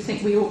shapes that we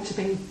think we ought to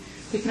be,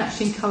 we can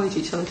actually encourage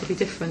each other to be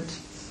different.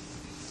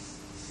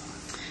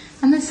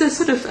 And there's a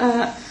sort of,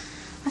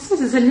 I suppose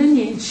there's a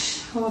lineage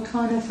or a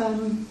kind of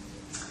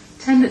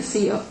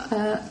tendency,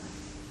 I'm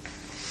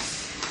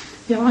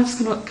just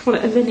going to call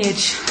it a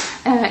lineage,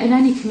 in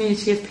any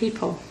community of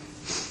people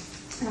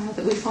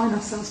that we find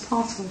ourselves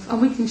part of.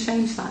 And we can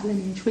change that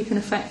lineage, we can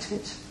affect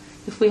it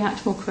if we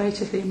act more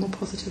creatively and more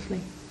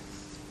positively.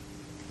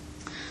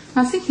 And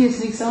I was thinking as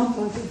an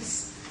example of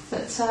this,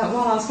 that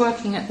while I was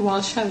working at the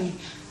Vajrasakhi,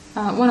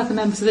 one of the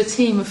members of the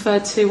team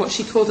referred to what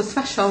she called the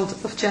threshold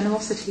of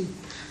generosity.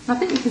 And I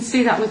think we can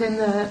see that within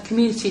the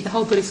community, the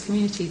whole Buddhist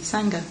community, the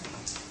Sangha.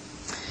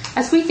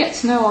 As we get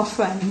to know our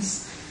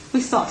friends,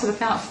 we start to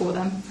look out for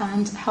them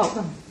and help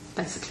them,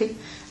 basically.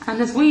 And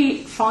as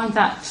we find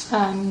that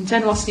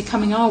generosity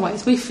coming our way,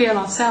 as we feel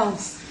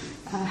ourselves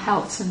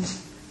helped and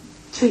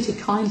treated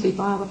kindly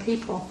by other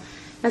people,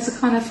 there's a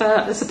kind of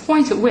there's a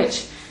point at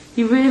which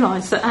you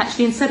realise that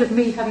actually instead of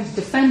me having to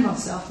defend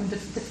myself and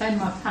defend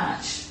my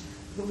patch,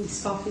 with all these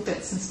sparkly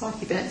bits and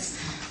spiky bits,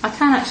 I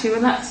can actually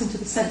relax into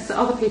the sense that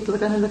other people are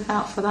going to look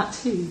out for that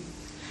too.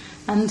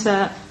 And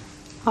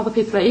other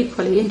people are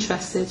equally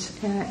interested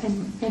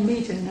in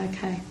me doing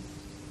okay.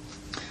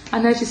 I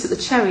noticed at the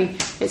Cherry,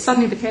 it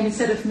suddenly became,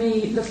 instead of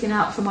me looking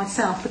out for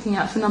myself, looking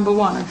out for number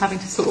one and having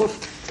to sort of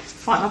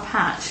fight my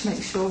patch,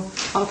 make sure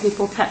other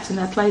people kept in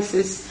their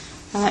places,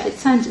 it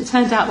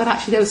turned out that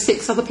actually there were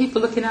 6 other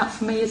people looking out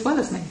for me as well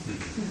as me,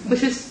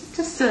 which is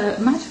just a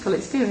magical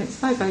experience,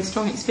 very, very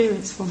strong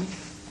experience for me.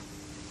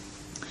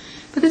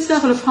 But this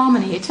level of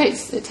harmony, it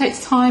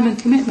takes time and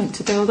commitment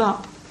to build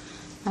up,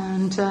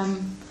 and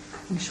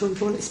I'm sure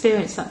you've all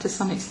experienced that to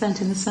some extent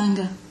in the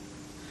Sangha.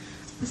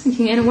 I was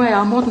thinking, in a way,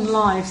 our modern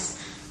lives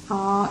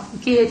are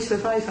geared to a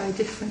very, very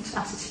different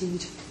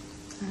attitude.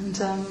 And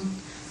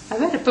I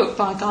read a book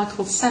by a guy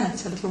called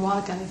Sennett a little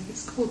while ago.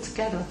 It's called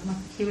Together. And I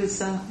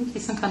think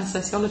he's some kind of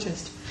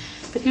sociologist.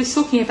 But he was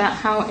talking about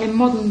how in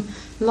modern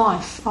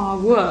life, our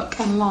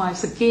work and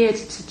lives are geared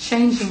to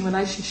changing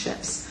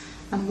relationships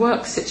and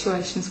work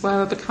situations where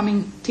we're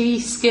becoming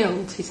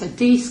de-skilled. He said,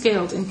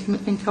 de-skilled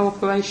in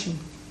cooperation.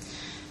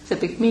 So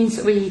it means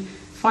that we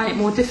find it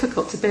more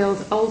difficult to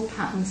build old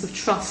patterns of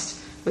trust,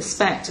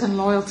 respect and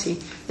loyalty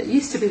that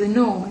used to be the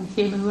norm in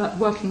human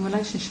working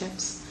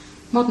relationships.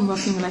 Modern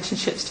working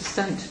relationships just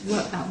don't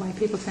work that way.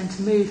 People tend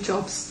to move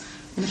jobs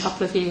in a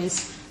couple of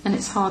years, and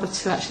it's harder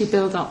to actually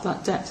build up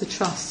that depth of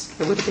trust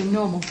that would have been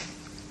normal.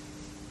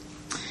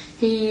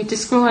 He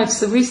describes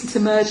the recent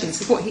emergence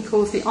of what he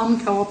calls the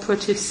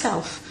uncooperative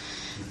self,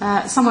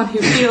 someone who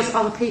feels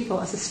other people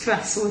as a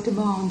stress or a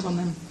demand on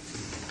them.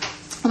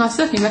 And I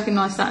certainly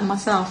recognise that in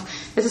myself.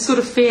 There's a sort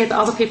of fear that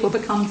other people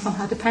become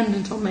somehow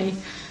dependent on me,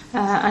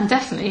 and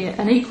definitely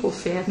an equal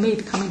fear of me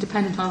becoming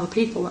dependent on other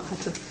people that I had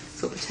to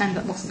sort of pretend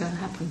that wasn't going to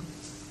happen.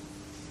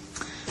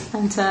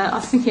 And I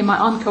was thinking my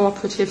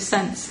uncooperative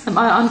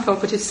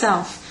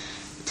self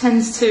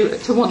tends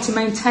to want to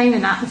maintain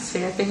an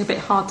atmosphere of being a bit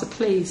hard to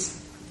please.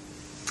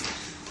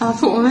 And I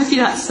thought, well, maybe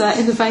that's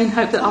in the vain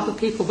hope that other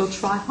people will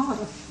try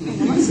harder.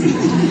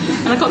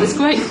 And I got this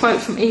great quote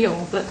from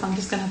Eeyore that I'm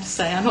just going to have to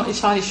say. I'm not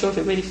entirely sure if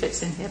it really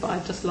fits in here, but I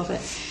just love it.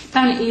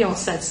 Apparently Eeyore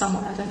said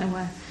somewhere, I don't know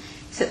where,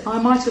 he said,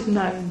 "I might have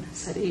known,"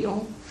 said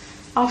Eeyore.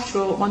 "After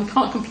all, one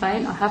can't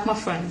complain, I have my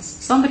friends.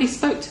 Somebody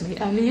spoke to me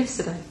only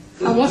yesterday.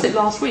 And was it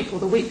last week or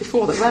the week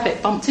before that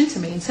Rabbit bumped into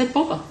me and said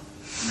bother?"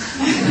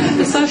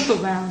 The social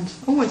round,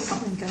 always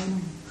something going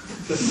on.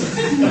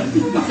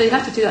 So you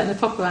have to do that in a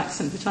proper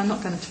accent, which I'm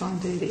not going to try and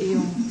do, the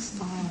Eeyore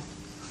style.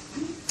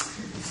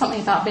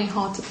 Something about being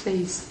hard to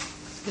please.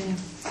 Yeah.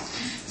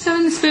 So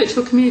in the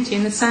spiritual community,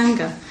 in the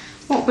Sangha,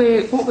 what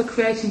we're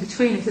creating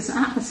between us is an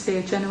atmosphere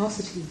of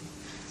generosity,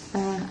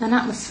 an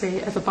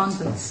atmosphere of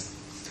abundance.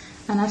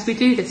 And as we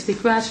do this, we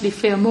gradually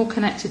feel more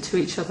connected to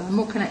each other and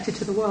more connected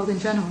to the world in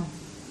general.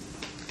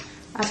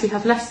 As we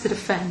have less to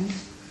defend,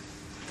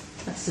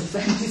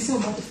 you saw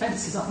my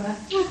defences up there.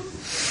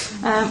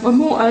 We're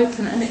more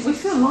open and we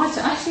feel lighter.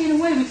 Actually, in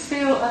a way,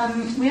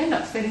 we end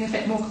up feeling a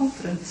bit more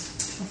confident,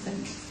 I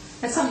think.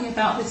 There's something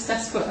about this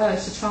desperate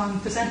urge to try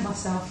and present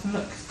myself and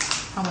look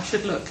how I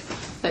should look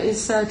that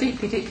is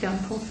deeply, deeply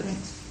unconfident.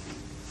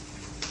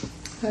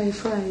 Very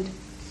afraid.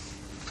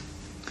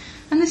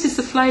 And this is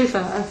the flavour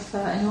of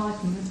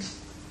enlightenment.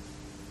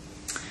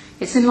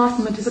 It's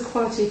enlightenment as a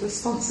quality of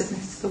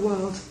responsiveness to the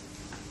world.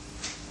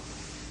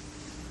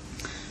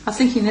 I was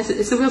thinking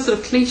it's a real sort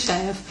of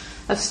cliche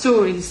of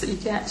stories that you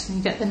get, and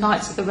you get the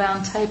Knights of the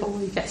Round Table,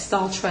 or you get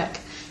Star Trek.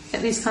 You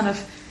get these kind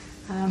of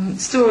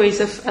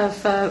stories of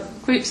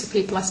groups of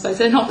people, I suppose.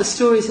 They're not the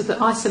stories of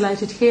the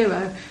isolated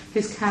hero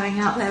who's carrying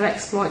out their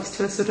exploits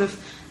to a sort of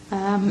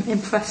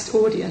impressed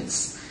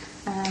audience.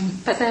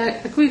 But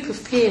they're a group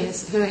of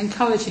peers who are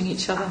encouraging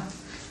each other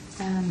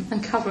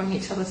and covering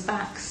each other's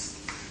backs.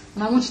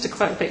 And I wanted to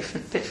quote a bit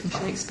from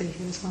Shakespeare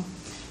here as well.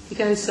 He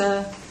goes,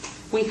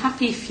 "We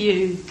happy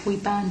few, we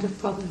band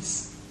of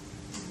brothers."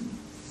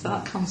 So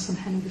that comes from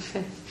Henry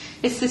V.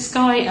 It's this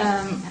guy,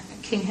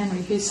 King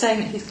Henry, who's saying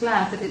that he's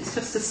glad that it's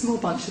just a small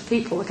bunch of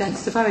people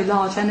against a very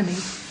large enemy,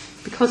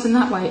 because in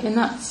that way, in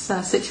that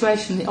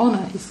situation, the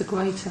honour is the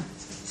greater.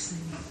 That's what he's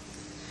saying.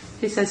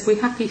 He says, "We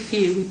happy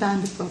few, we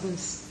band of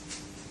brothers."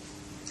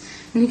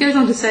 And he goes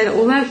on to say that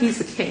although he's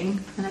the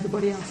king, and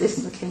everybody else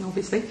isn't the king,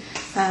 obviously,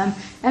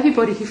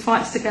 everybody who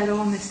fights together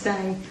on this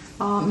day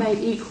are made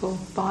equal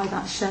by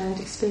that shared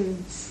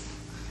experience.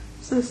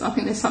 So I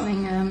think there's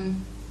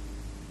something,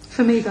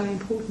 for me, very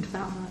important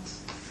about that.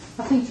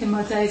 I think in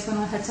my days when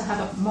I had to have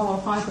a moral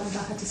high ground,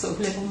 I had to sort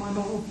of live on my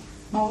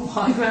moral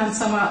high ground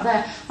somewhere out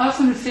there, I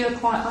often would feel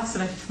quite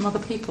isolated from other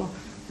people.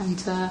 And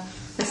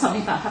there's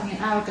something about having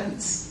an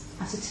arrogance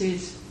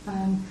attitude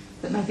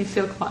that made me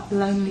feel quite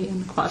lonely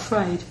and quite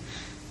afraid.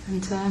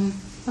 And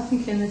I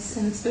think in the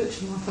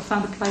spiritual life I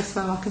found a place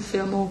where I can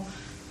feel more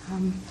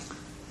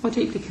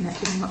deeply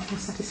connected in a much more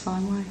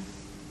satisfying way.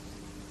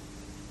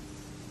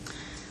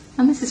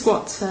 And this is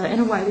what, in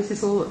a way, this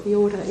is all that the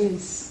order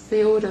is.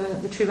 The order,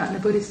 the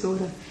Triratana Buddhist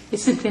order,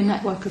 is simply a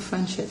network of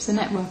friendships, a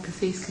network of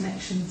these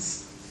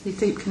connections, these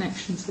deep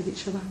connections with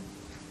each other.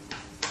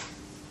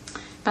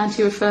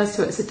 Bhante refers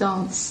to it as a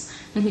dance,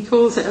 and he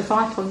calls it a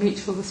vital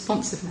mutual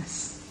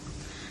responsiveness.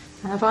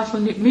 A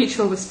vital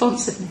mutual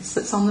responsiveness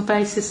that's on the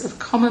basis of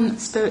common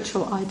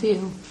spiritual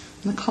ideal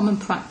and a common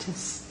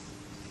practice.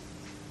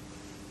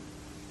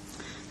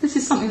 This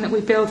is something that we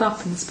build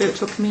up in the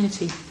spiritual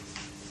community,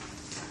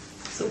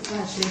 sort of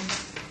gradually.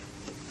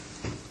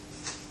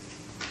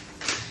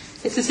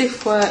 It's as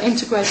if we're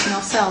integrating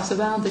ourselves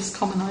around this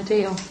common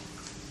ideal,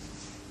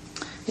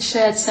 a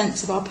shared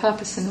sense of our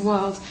purpose in the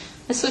world,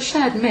 a sort of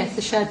shared myth,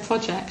 a shared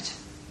project.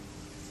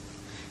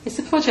 It's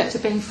the project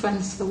of being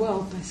friends to the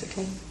world,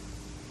 basically.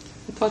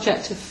 The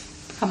project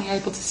of becoming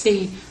able to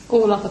see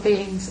all other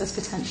beings as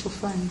potential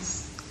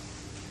friends.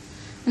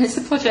 And it's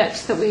a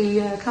project that we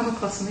come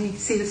across when we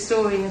see the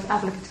story of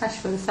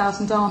Avalokiteshvara, the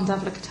thousand-armed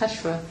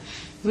Avalokiteshvara,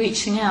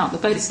 reaching out, the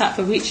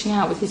Bodhisattva reaching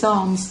out with his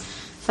arms,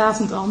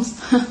 thousand arms,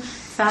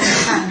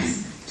 thousand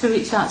hands, to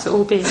reach out to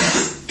all beings.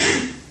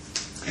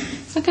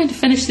 So I'm going to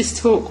finish this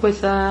talk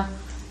with a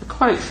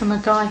quote from a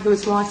guy who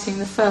was writing in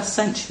the 1st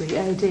century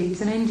AD.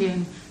 He's an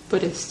Indian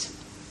Buddhist.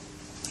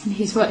 And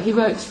he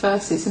wrote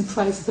verses in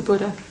praise of the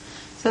Buddha.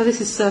 So this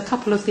is a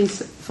couple of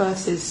these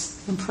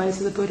verses in praise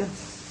of the Buddha.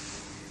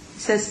 He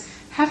says,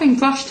 "Having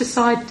brushed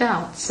aside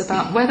doubts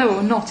about whether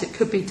or not it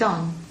could be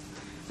done,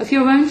 of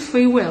your own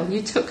free will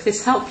you took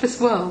this helpless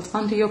world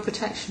under your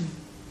protection.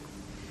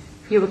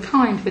 You were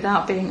kind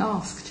without being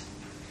asked.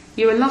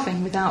 You were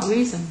loving without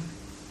reason.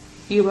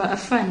 You were a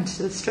friend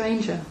to the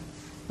stranger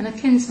and a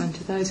kinsman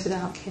to those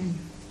without kin."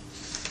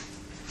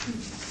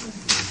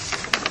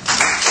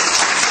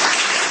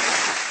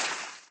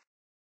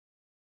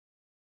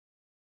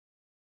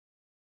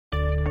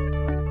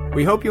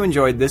 We hope you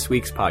enjoyed this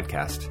week's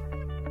podcast.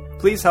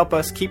 Please help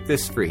us keep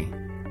this free.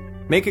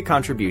 Make a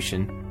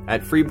contribution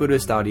at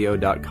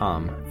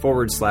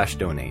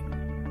freebuddhistaudio.com/donate.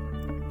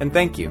 And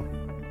thank you.